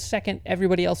pick up a second,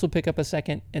 everybody else will pick up a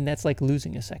second, and that's like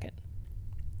losing a second.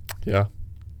 Yeah.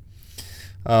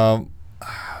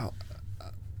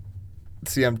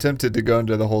 See, I'm tempted to go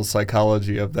into the whole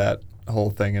psychology of that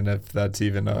whole thing, and if that's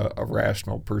even a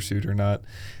rational pursuit or not.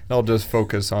 And I'll just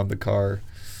focus on the car.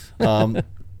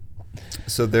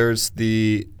 So there's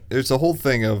the whole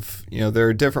thing of, there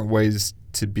are different ways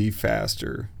to be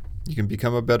faster. You can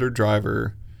become a better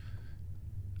driver,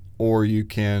 or you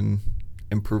can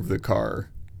improve the car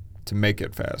to make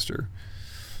it faster.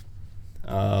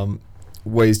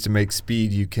 ways to make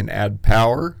speed. You can add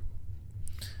power.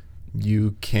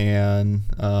 You can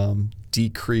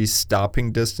decrease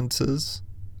stopping distances.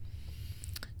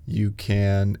 You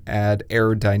can add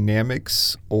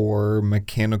aerodynamics or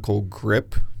mechanical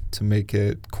grip to make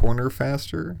it corner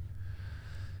faster.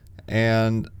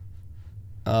 And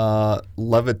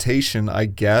levitation, I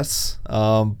guess,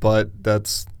 but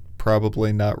that's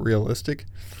probably not realistic.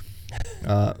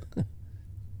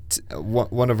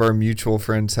 One of our mutual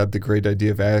friends had the great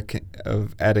idea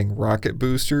of adding rocket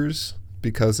boosters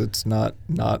because it's not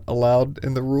allowed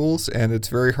in the rules, and it's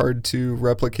very hard to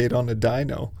replicate on a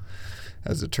dyno,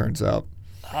 as it turns out.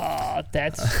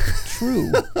 That's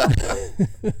true.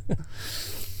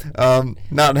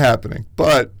 Not happening.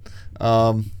 But,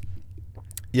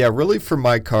 yeah, really for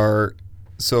my car,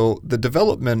 so the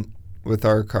development with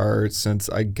our car since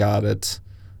I got it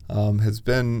has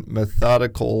been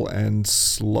methodical and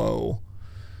slow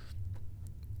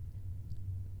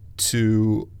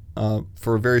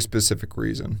for a very specific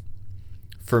reason.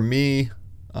 For me,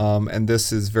 and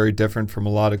this is very different from a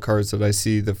lot of cars that I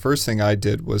see, the first thing I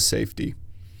did was safety.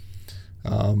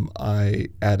 I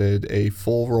added a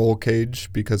full roll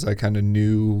cage because I kind of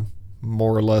knew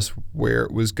more or less where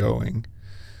it was going.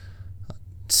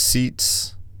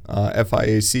 Seats,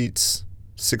 FIA seats,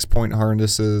 6-point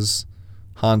harnesses,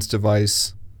 Hans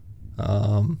device,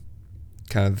 kind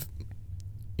of,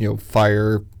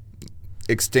 fire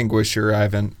extinguisher. I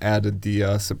haven't added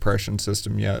the suppression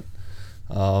system yet.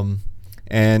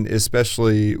 And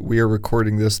especially, we are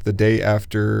recording this the day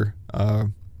after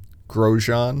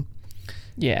Grosjean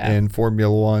in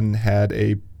Formula One had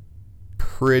a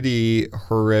pretty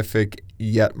horrific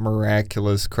yet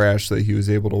miraculous crash that he was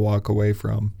able to walk away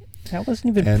from. That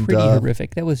wasn't even pretty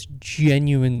horrific. That was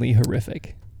genuinely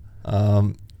horrific.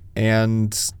 And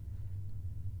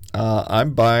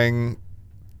I'm buying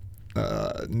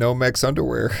Nomex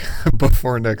underwear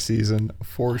before next season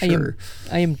for sure.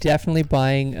 I am definitely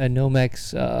buying a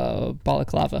Nomex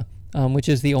balaclava, which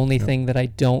is the only thing that I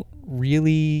don't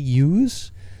really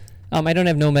use. I don't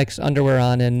have Nomex underwear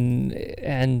on,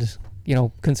 and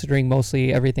considering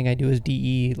mostly everything I do is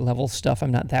DE level stuff,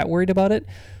 I'm not that worried about it.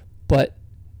 But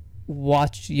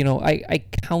I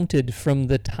counted from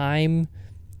the time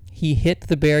he hit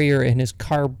the barrier and his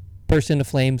car burst into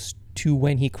flames to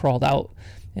when he crawled out,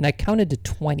 and I counted to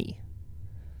 20.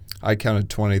 I counted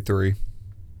 23.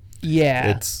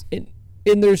 Yeah.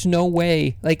 And there's no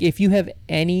way, like, if you have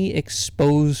any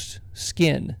exposed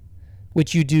skin,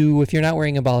 which you do if you're not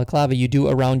wearing a balaclava, you do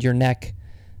around your neck,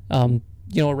 around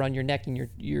your neck and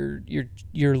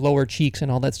your lower cheeks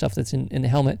and all that stuff that's in the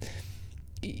helmet,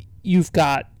 you've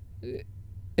got,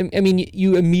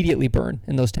 you immediately burn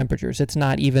in those temperatures. It's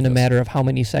not even a matter of how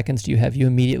many seconds do you have. You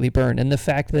immediately burn. And the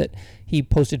fact that he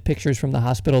posted pictures from the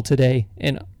hospital today,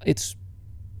 and it's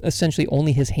essentially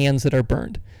only his hands that are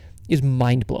burned, is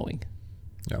mind-blowing.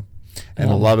 Yeah.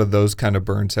 And a lot of those kind of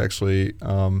burns actually,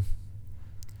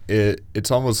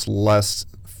 it's almost less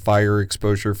fire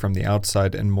exposure from the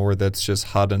outside and more that's just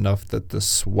hot enough that the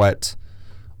sweat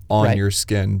on your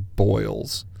skin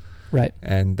boils. Right.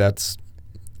 And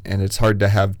it's hard to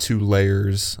have two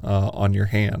layers on your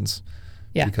hands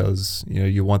because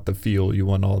you want the feel, you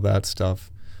want all that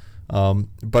stuff.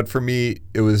 But for me,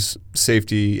 it was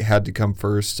safety had to come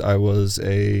first. I was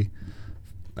a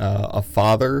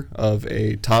father of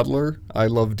a toddler I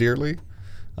love dearly,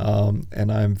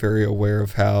 and I'm very aware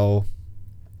of how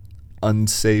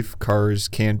unsafe cars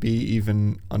can be,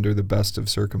 even under the best of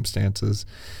circumstances,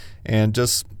 and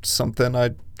just something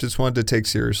I just wanted to take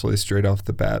seriously straight off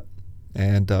the bat.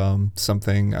 And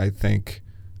something I think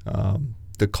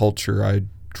the culture I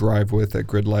drive with at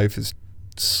Grid Life is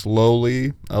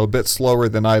slowly, a bit slower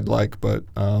than I'd like, but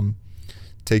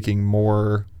taking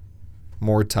more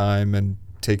time and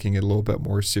taking it a little bit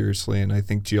more seriously. And I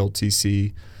think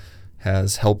GLTC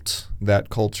has helped that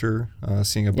culture,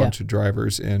 seeing a bunch of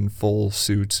drivers in full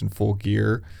suits and full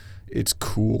gear. It's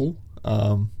cool,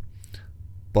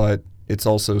 but it's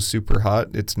also super hot.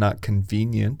 It's not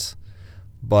convenient,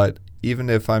 but even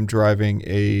if I'm driving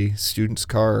a student's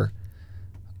car,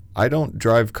 I don't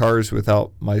drive cars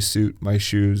without my suit, my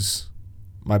shoes,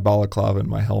 my balaclava, and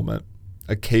my helmet.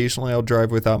 Occasionally I'll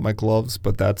drive without my gloves,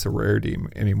 but that's a rarity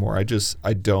anymore. I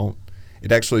don't.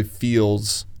 It actually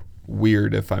feels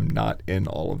weird if I'm not in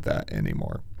all of that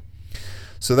anymore.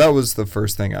 So that was the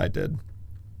first thing I did.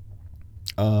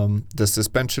 The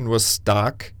suspension was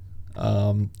stock.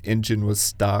 Engine was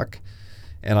stock.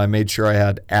 And I made sure I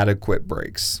had adequate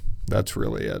brakes. That's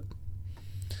really it.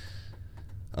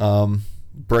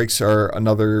 Brakes are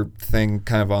another thing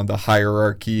kind of on the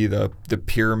hierarchy, the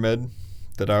pyramid.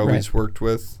 that I always worked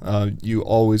with. You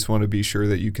always want to be sure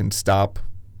that you can stop.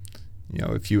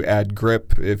 If you add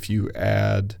grip, if you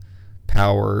add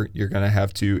power, you're going to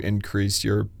have to increase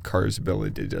your car's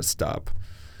ability to stop.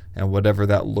 And whatever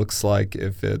that looks like,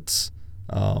 if it's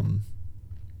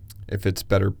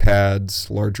better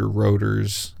pads, larger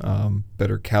rotors,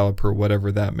 better caliper,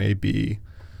 whatever that may be,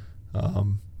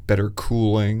 better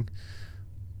cooling,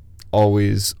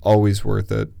 always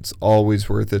worth it. It's always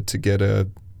worth it to get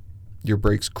your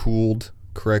brakes cooled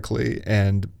correctly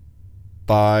and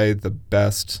buy the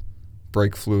best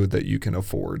brake fluid that you can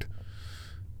afford,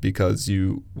 because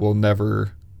you'll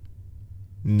never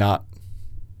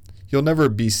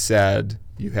be sad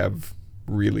you have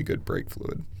really good brake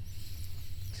fluid.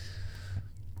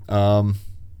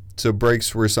 So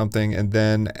brakes were something, and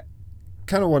then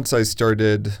kind of once I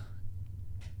started,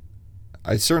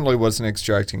 I certainly wasn't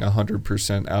extracting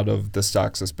 100% out of the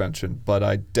stock suspension, but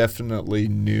I definitely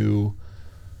knew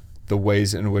the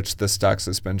ways in which the stock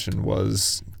suspension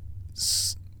was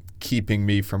keeping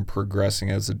me from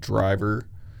progressing as a driver,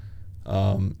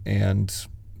 and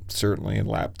certainly in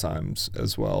lap times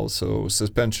as well. So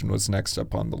suspension was next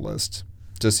up on the list,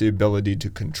 just the ability to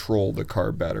control the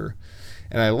car better.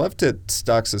 And I left it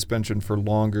stock suspension for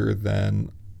longer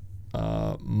than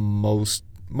most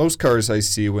cars I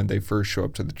see when they first show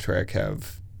up to the track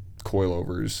have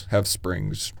coilovers, have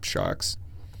springs, shocks,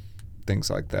 things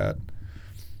like that.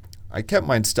 I kept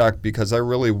mine stock because I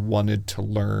really wanted to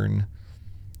learn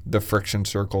the friction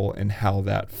circle and how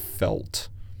that felt.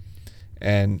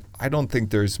 And I don't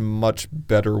think there's much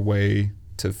better way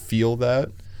to feel that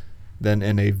than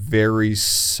in a very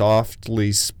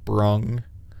softly sprung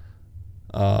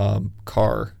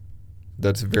car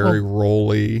that's very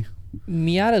rolly.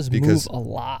 Miatas move a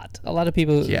lot. A lot of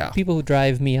people who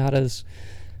drive Miatas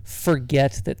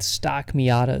forget that stock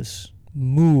Miatas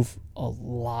move a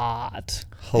lot.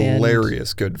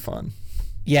 Hilarious, good fun.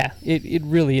 Yeah, it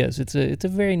really is. It's a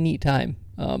very neat time.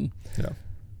 Yeah.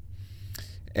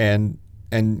 And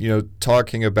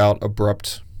talking about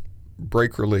abrupt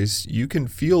brake release, you can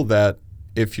feel that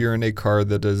if you're in a car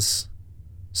that is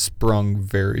sprung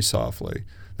very softly.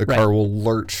 The car will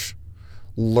lurch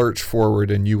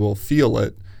forward and you will feel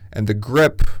it. And the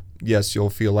grip, yes, you'll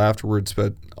feel afterwards,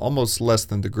 but almost less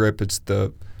than the grip. It's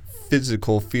the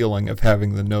physical feeling of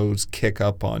having the nose kick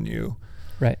up on you.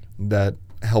 Right. That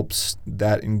helps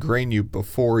that ingrain you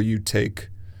before you take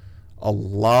a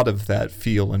lot of that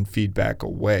feel and feedback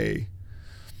away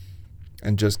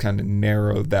and just kind of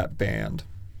narrow that band.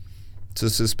 So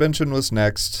suspension was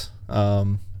next.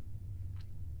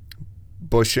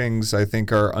 Bushings, I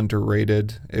think, are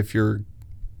underrated. If you're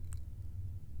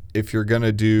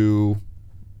gonna do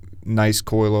nice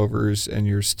coilovers and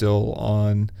you're still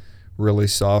on really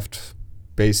soft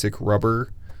basic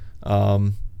rubber,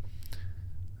 I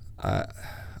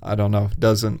don't know.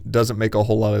 Doesn't make a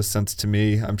whole lot of sense to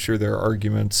me. I'm sure there are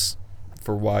arguments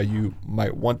for why you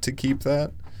might want to keep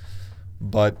that,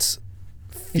 but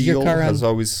feel has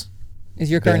always.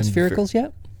 Is your car in sphericals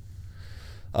yet?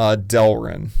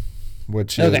 Delrin,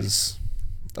 which is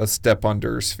a step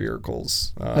under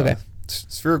sphericals. Okay.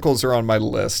 Sphericals are on my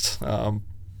list,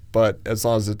 but as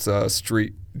long as it's a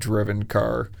street-driven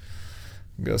car,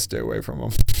 I'm gonna stay away from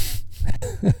them.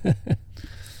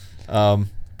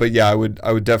 But yeah, I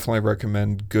would definitely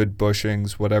recommend good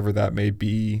bushings, whatever that may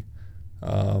be,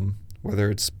 whether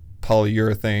it's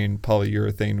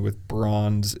polyurethane with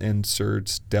bronze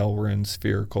inserts, Delrin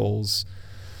sphericals,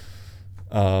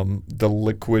 the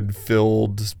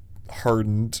liquid-filled,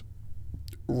 hardened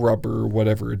rubber,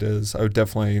 whatever it is. I would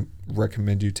definitely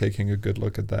recommend you taking a good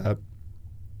look at that.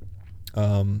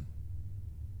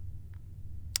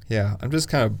 Yeah, I'm just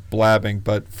kind of blabbing,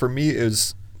 but for me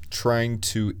is trying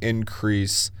to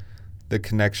increase the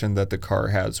connection that the car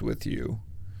has with you.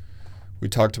 We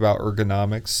talked about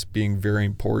ergonomics being very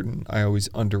important. I always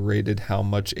underrated how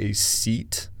much a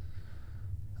seat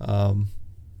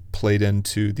played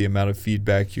into the amount of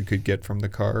feedback you could get from the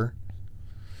car.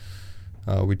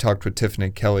 We talked with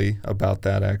Tiffany Kelly about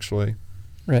that, actually.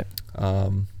 Right.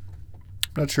 I'm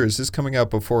not sure. Is this coming out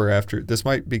before or after? This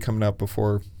might be coming out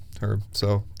before her,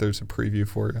 so there's a preview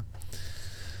for you.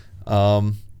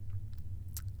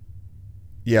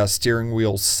 Yeah, steering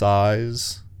wheel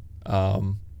size,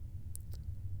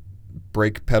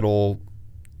 brake pedal,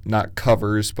 not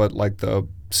covers, but like the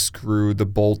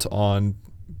bolt-on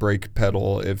brake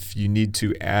pedal. If you need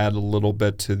to add a little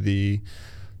bit to the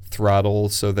throttle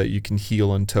so that you can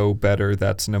heel and toe better,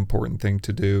 that's an important thing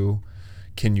to do.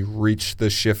 Can you reach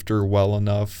the shifter well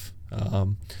enough?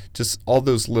 Just all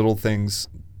those little things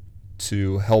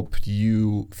to help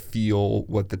you feel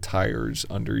what the tires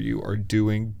under you are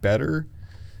doing better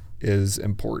is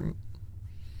important.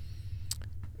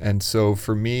 And so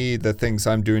for me, the things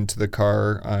I'm doing to the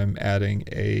car, I'm adding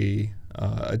a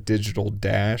digital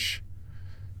dash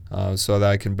so that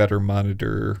I can better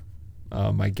monitor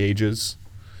my gauges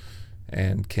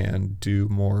and can do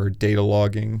more data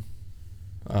logging.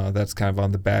 That's kind of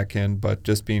on the back end, but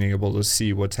just being able to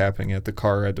see what's happening at the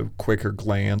car at a quicker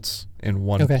glance in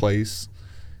one place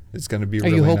is going to be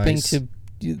really nice. Are you hoping to,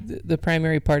 the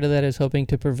primary part of that is hoping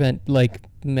to prevent like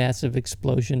massive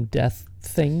explosion death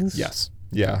things? Yes.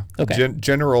 Yeah. Okay.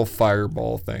 General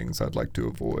fireball things I'd like to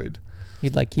avoid.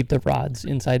 You'd like keep the rods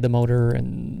inside the motor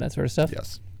and that sort of stuff?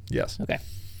 Yes. Okay.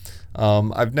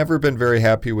 I've never been very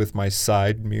happy with my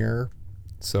side mirror,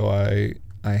 so I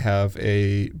have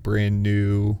a brand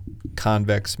new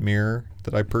convex mirror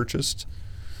that I purchased.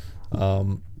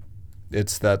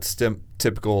 It's that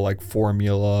typical like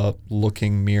Formula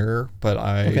looking mirror, but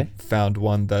I found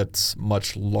one that's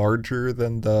much larger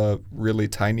than the really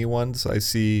tiny ones I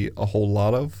see a whole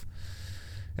lot of.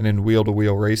 And in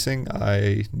wheel-to-wheel racing,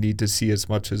 I need to see as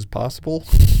much as possible.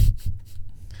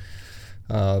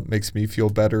 Makes me feel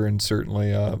better and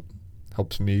certainly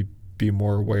helps me be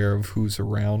more aware of who's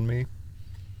around me.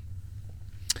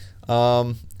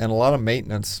 And a lot of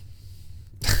maintenance.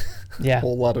 Yeah. A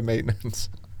whole lot of maintenance.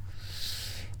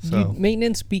 So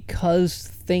maintenance because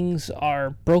things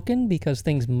are broken, because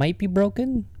things might be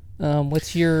broken.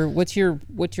 What's your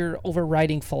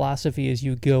overriding philosophy as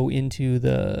you go into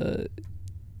the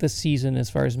season as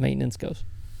far as maintenance goes?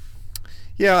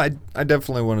 Yeah, I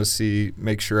definitely want to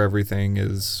make sure everything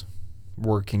is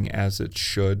working as it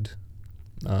should.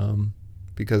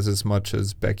 Because as much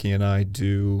as Becky and I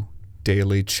do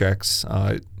daily checks,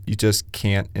 you just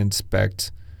can't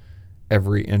inspect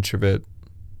every inch of it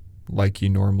like you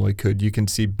normally could. You can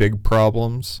see big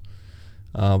problems,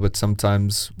 but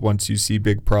sometimes once you see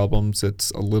big problems,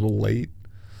 it's a little late.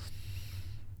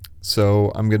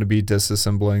 So I'm going to be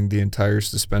disassembling the entire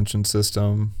suspension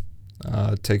system,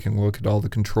 taking a look at all the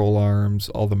control arms,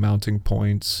 all the mounting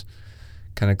points,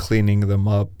 kind of cleaning them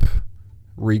up,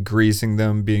 re-greasing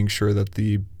them, being sure that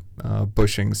the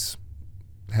bushings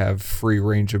have free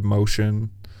range of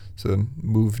motion so they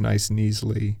move nice and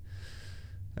easily.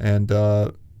 And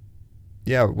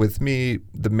with me,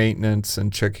 the maintenance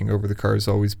and checking over the car has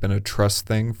always been a trust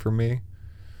thing for me.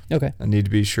 Okay. I need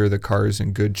to be sure the car is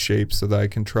in good shape so that I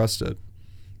can trust it.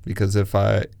 Because if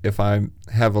I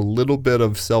have a little bit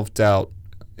of self-doubt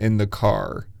in the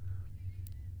car,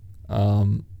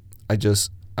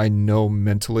 I know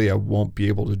mentally I won't be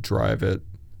able to drive it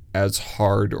as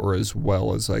hard or as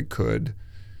well as I could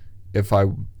if I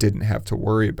didn't have to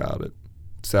worry about it.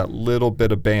 It's that little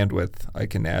bit of bandwidth I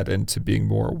can add into being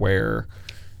more aware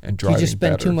and driving better. Do you just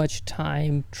spend too much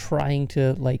time trying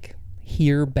to like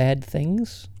hear bad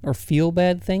things or feel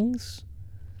bad things?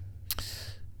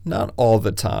 Not all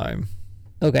the time.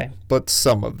 Okay. But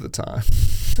some of the time.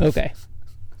 Okay.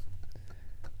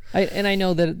 I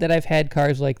know that I've had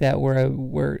cars like that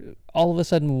where all of a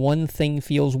sudden one thing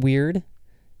feels weird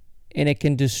and it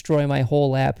can destroy my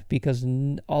whole lap because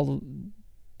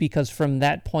from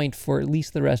that point for at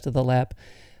least the rest of the lap,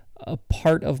 a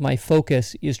part of my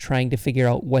focus is trying to figure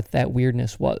out what that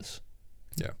weirdness was.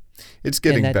 Yeah. It's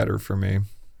getting better for me.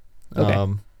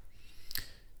 Okay.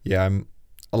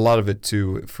 A lot of it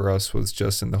too for us was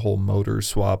just in the whole motor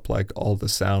swap, like all the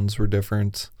sounds were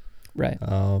different. Right.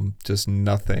 Just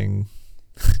nothing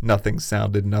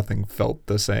sounded, nothing felt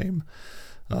the same.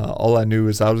 All I knew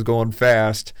is I was going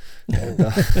fast.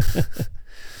 And,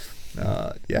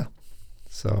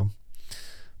 So,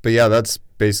 but yeah, that's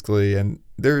basically, and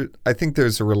I think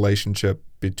there's a relationship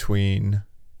between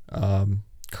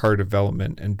car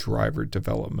development and driver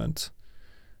development.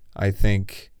 I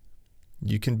think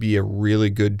you can be a really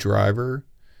good driver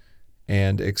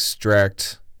and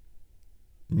extract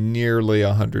nearly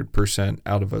 100%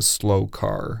 out of a slow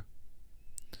car.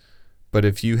 But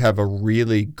if you have a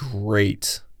really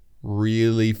great,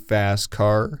 really fast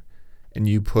car and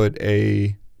you put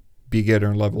a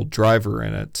beginner level driver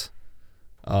in it,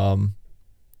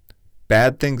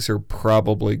 bad things are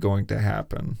probably going to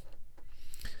happen.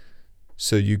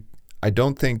 So I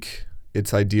don't think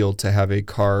it's ideal to have a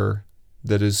car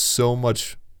that is so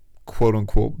much quote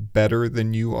unquote better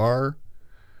than you are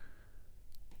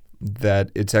that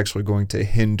it's actually going to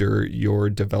hinder your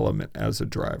development as a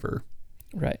driver.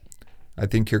 Right. I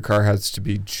think your car has to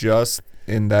be just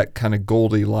in that kind of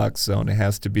Goldilocks zone. It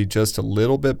has to be just a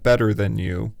little bit better than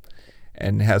you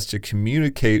and has to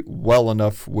communicate well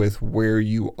enough with where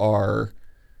you are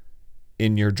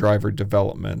in your driver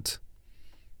development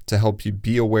to help you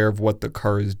be aware of what the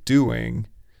car is doing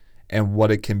and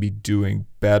what it can be doing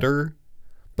better,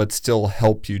 but still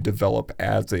help you develop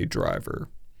as a driver.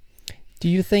 Do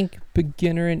you think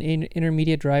beginner and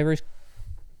intermediate drivers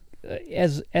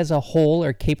as a whole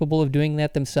are capable of doing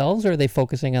that themselves, or are they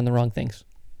focusing on the wrong things?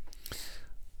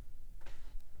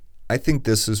 I think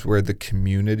this is where the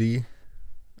community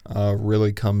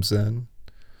really comes in.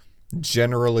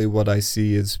 Generally, what I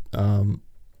see is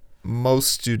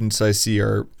most students I see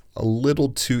are a little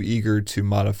too eager to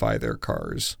modify their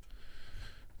cars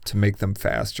to make them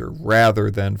faster rather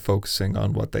than focusing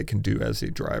on what they can do as a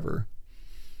driver.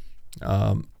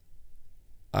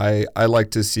 I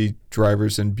like to see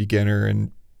drivers in beginner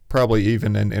and probably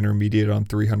even an intermediate on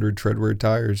 300 treadwear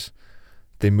tires.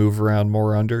 They move around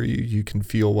more under. You can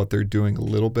feel what they're doing a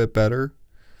little bit better.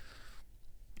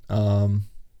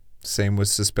 Same with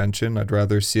suspension. I'd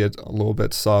rather see it a little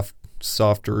bit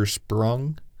softer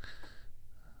sprung.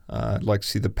 I'd like to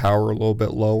see the power a little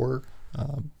bit lower,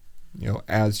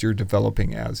 as you're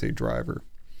developing as a driver.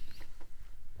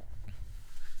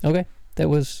 Okay, that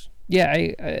was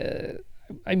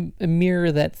I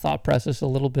mirror that thought process a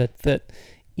little bit. That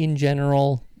in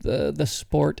general, the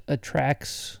sport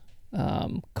attracts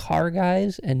car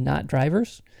guys and not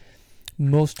drivers.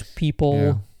 Most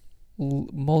people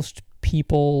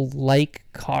like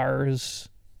cars.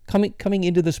 Coming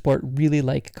into the sport really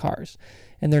like cars,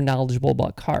 and they're knowledgeable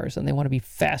about cars, and they want to be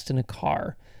fast in a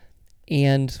car.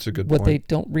 And what they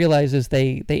don't realize is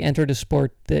they entered a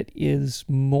sport that is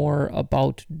more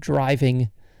about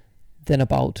driving than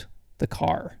about the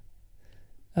car.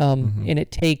 And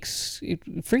it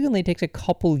frequently takes a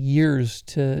couple years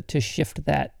to shift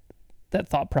that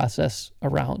thought process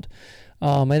around.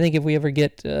 I think if we ever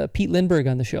get Pete Lindbergh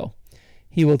on the show,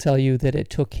 he will tell you that it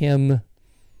took him,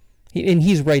 and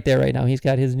he's right there right now. He's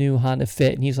got his new Honda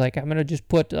Fit, and he's like, I'm going to just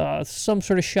put some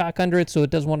sort of shock under it so it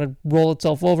doesn't want to roll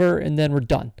itself over, and then we're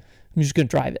done. I'm just going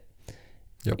to drive it.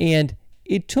 Yep. And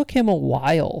it took him a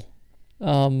while.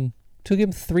 Took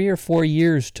him 3 or 4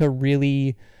 years to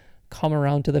really come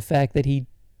around to the fact that he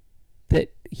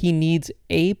needs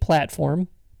a platform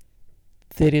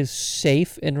that is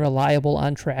safe and reliable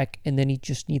on track, and then he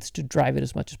just needs to drive it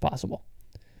as much as possible.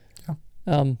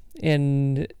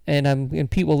 And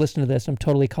Pete will listen to this. I'm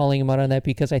totally calling him out on that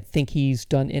because I think he's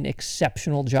done an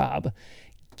exceptional job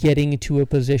getting to a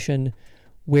position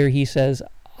where he says,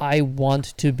 I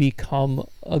want to become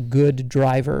a good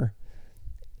driver,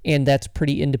 and that's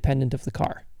pretty independent of the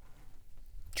car.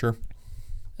 Sure.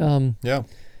 Yeah.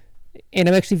 And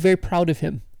I'm actually very proud of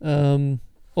him.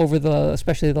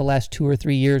 Especially the last 2 or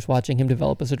 3 years, watching him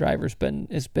develop as a driver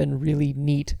has been really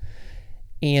neat.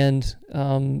 And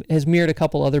has mirrored a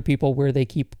couple other people where they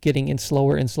keep getting in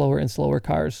slower and slower and slower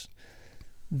cars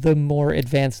the more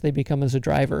advanced they become as a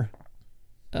driver,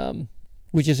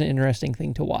 which is an interesting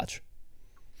thing to watch.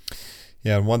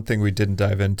 Yeah, and one thing we didn't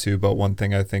dive into, but one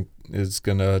thing I think is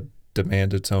going to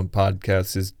demand its own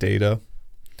podcast is data.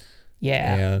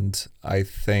 Yeah. And I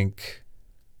think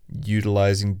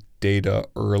utilizing data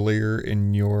earlier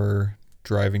in your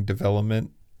driving development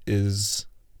is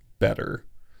better.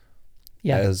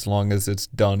 Yeah. As long as it's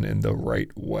done in the right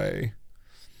way.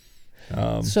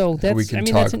 So that's an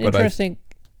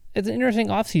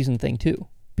interesting off-season thing too,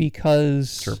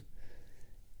 because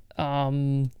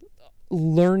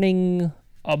learning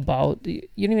about, you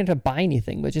don't even have to buy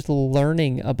anything, but just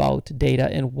learning about data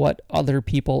and what other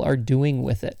people are doing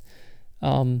with it,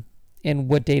 and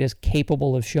what data is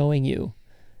capable of showing you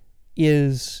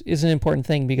is an important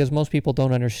thing, because most people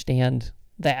don't understand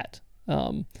that.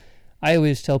 I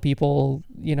always tell people,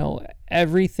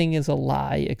 everything is a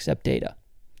lie except data.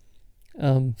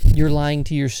 You're lying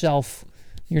to yourself.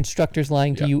 Your instructor's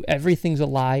lying to you. Everything's a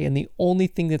lie, and the only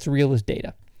thing that's real is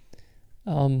data.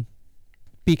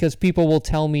 Because people will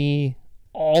tell me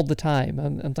all the time.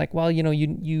 I'm like, well,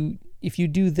 you if you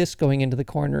do this going into the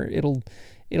corner, it'll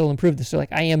improve this. So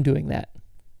like, I am doing that.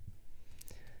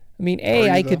 I mean,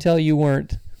 A, I could tell you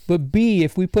weren't, but B,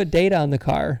 if we put data on the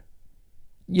car,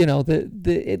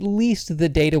 at least the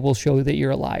data will show that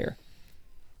you're a liar.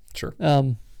 Sure.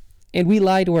 And we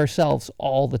lie to ourselves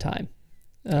all the time.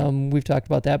 We've talked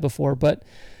about that before, but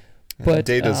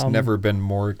data's never been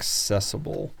more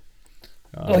accessible.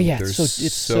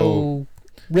 It's so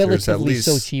relatively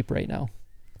so cheap right now.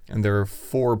 And there are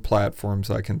 4 platforms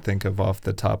I can think of off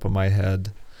the top of my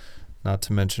head, not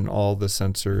to mention all the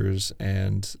sensors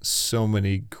and so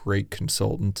many great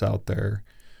consultants out there.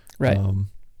 Right.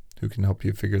 Who can help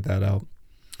you figure that out.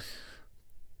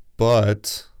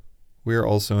 But we're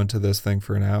also into this thing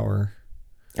for an hour.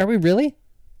 Are we really?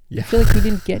 Yeah. I feel like we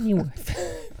didn't get anywhere.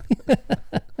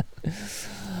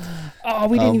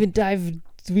 We didn't even dive.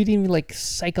 We didn't even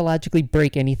psychologically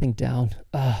break anything down.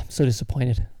 I'm so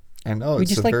disappointed. I know. We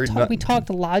It's just a very we talked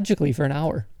logically for an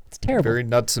hour. It's terrible. very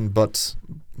nuts and butts.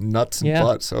 Nuts and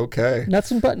butts. Okay.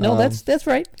 Nuts and butts. No, that's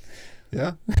right.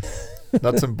 Yeah.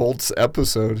 Nuts and bolts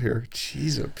episode here.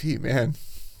 Jeez, Pete, man.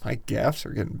 My gaffes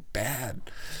are getting bad.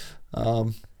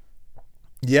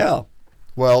 Yeah.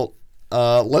 Well,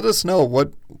 let us know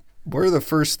what are the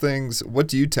first things. What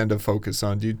do you tend to focus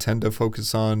on? Do you tend to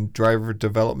focus on driver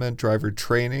development, driver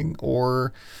training,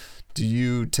 or do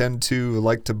you tend to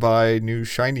like to buy new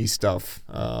shiny stuff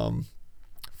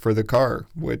for the car?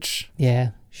 Which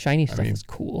shiny stuff is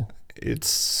cool. It's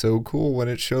so cool when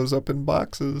it shows up in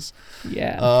boxes.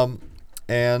 Yeah.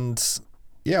 And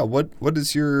yeah, what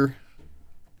is your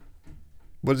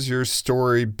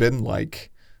story been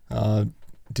like?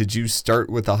 Did you start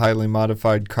with a highly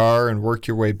modified car and work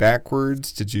your way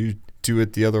backwards? Did you do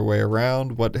it the other way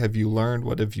around? What have you learned?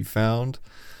 What have you found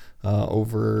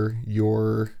over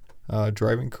your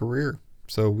driving career?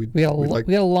 So we had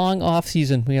a long off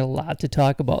season. We had a lot to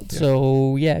talk about. Yeah.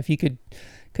 So yeah, if you could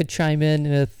chime in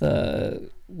with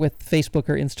Facebook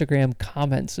or Instagram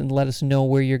comments and let us know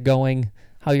where you're going,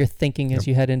 how you're thinking as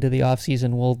you head into the off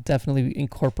season. We'll definitely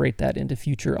incorporate that into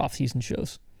future off season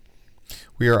shows.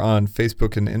 We are on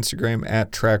Facebook and Instagram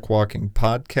at Track Walking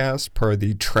Podcast, part of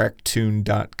the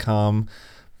Tracktune.com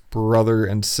brother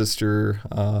and sister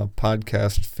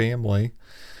podcast family.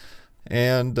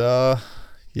 And I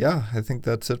think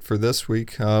that's it for this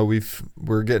week.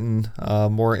 We're getting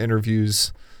more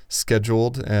interviews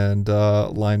scheduled and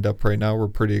lined up right now. We're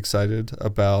pretty excited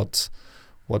about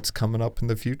what's coming up in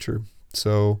the future.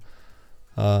 So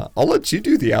I'll let you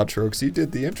do the outro because you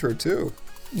did the intro too.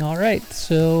 All right.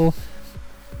 So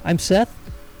I'm Seth.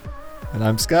 And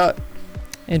I'm Scott.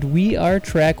 And we are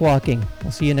Track Walking.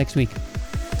 We'll see you next week.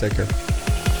 Take care.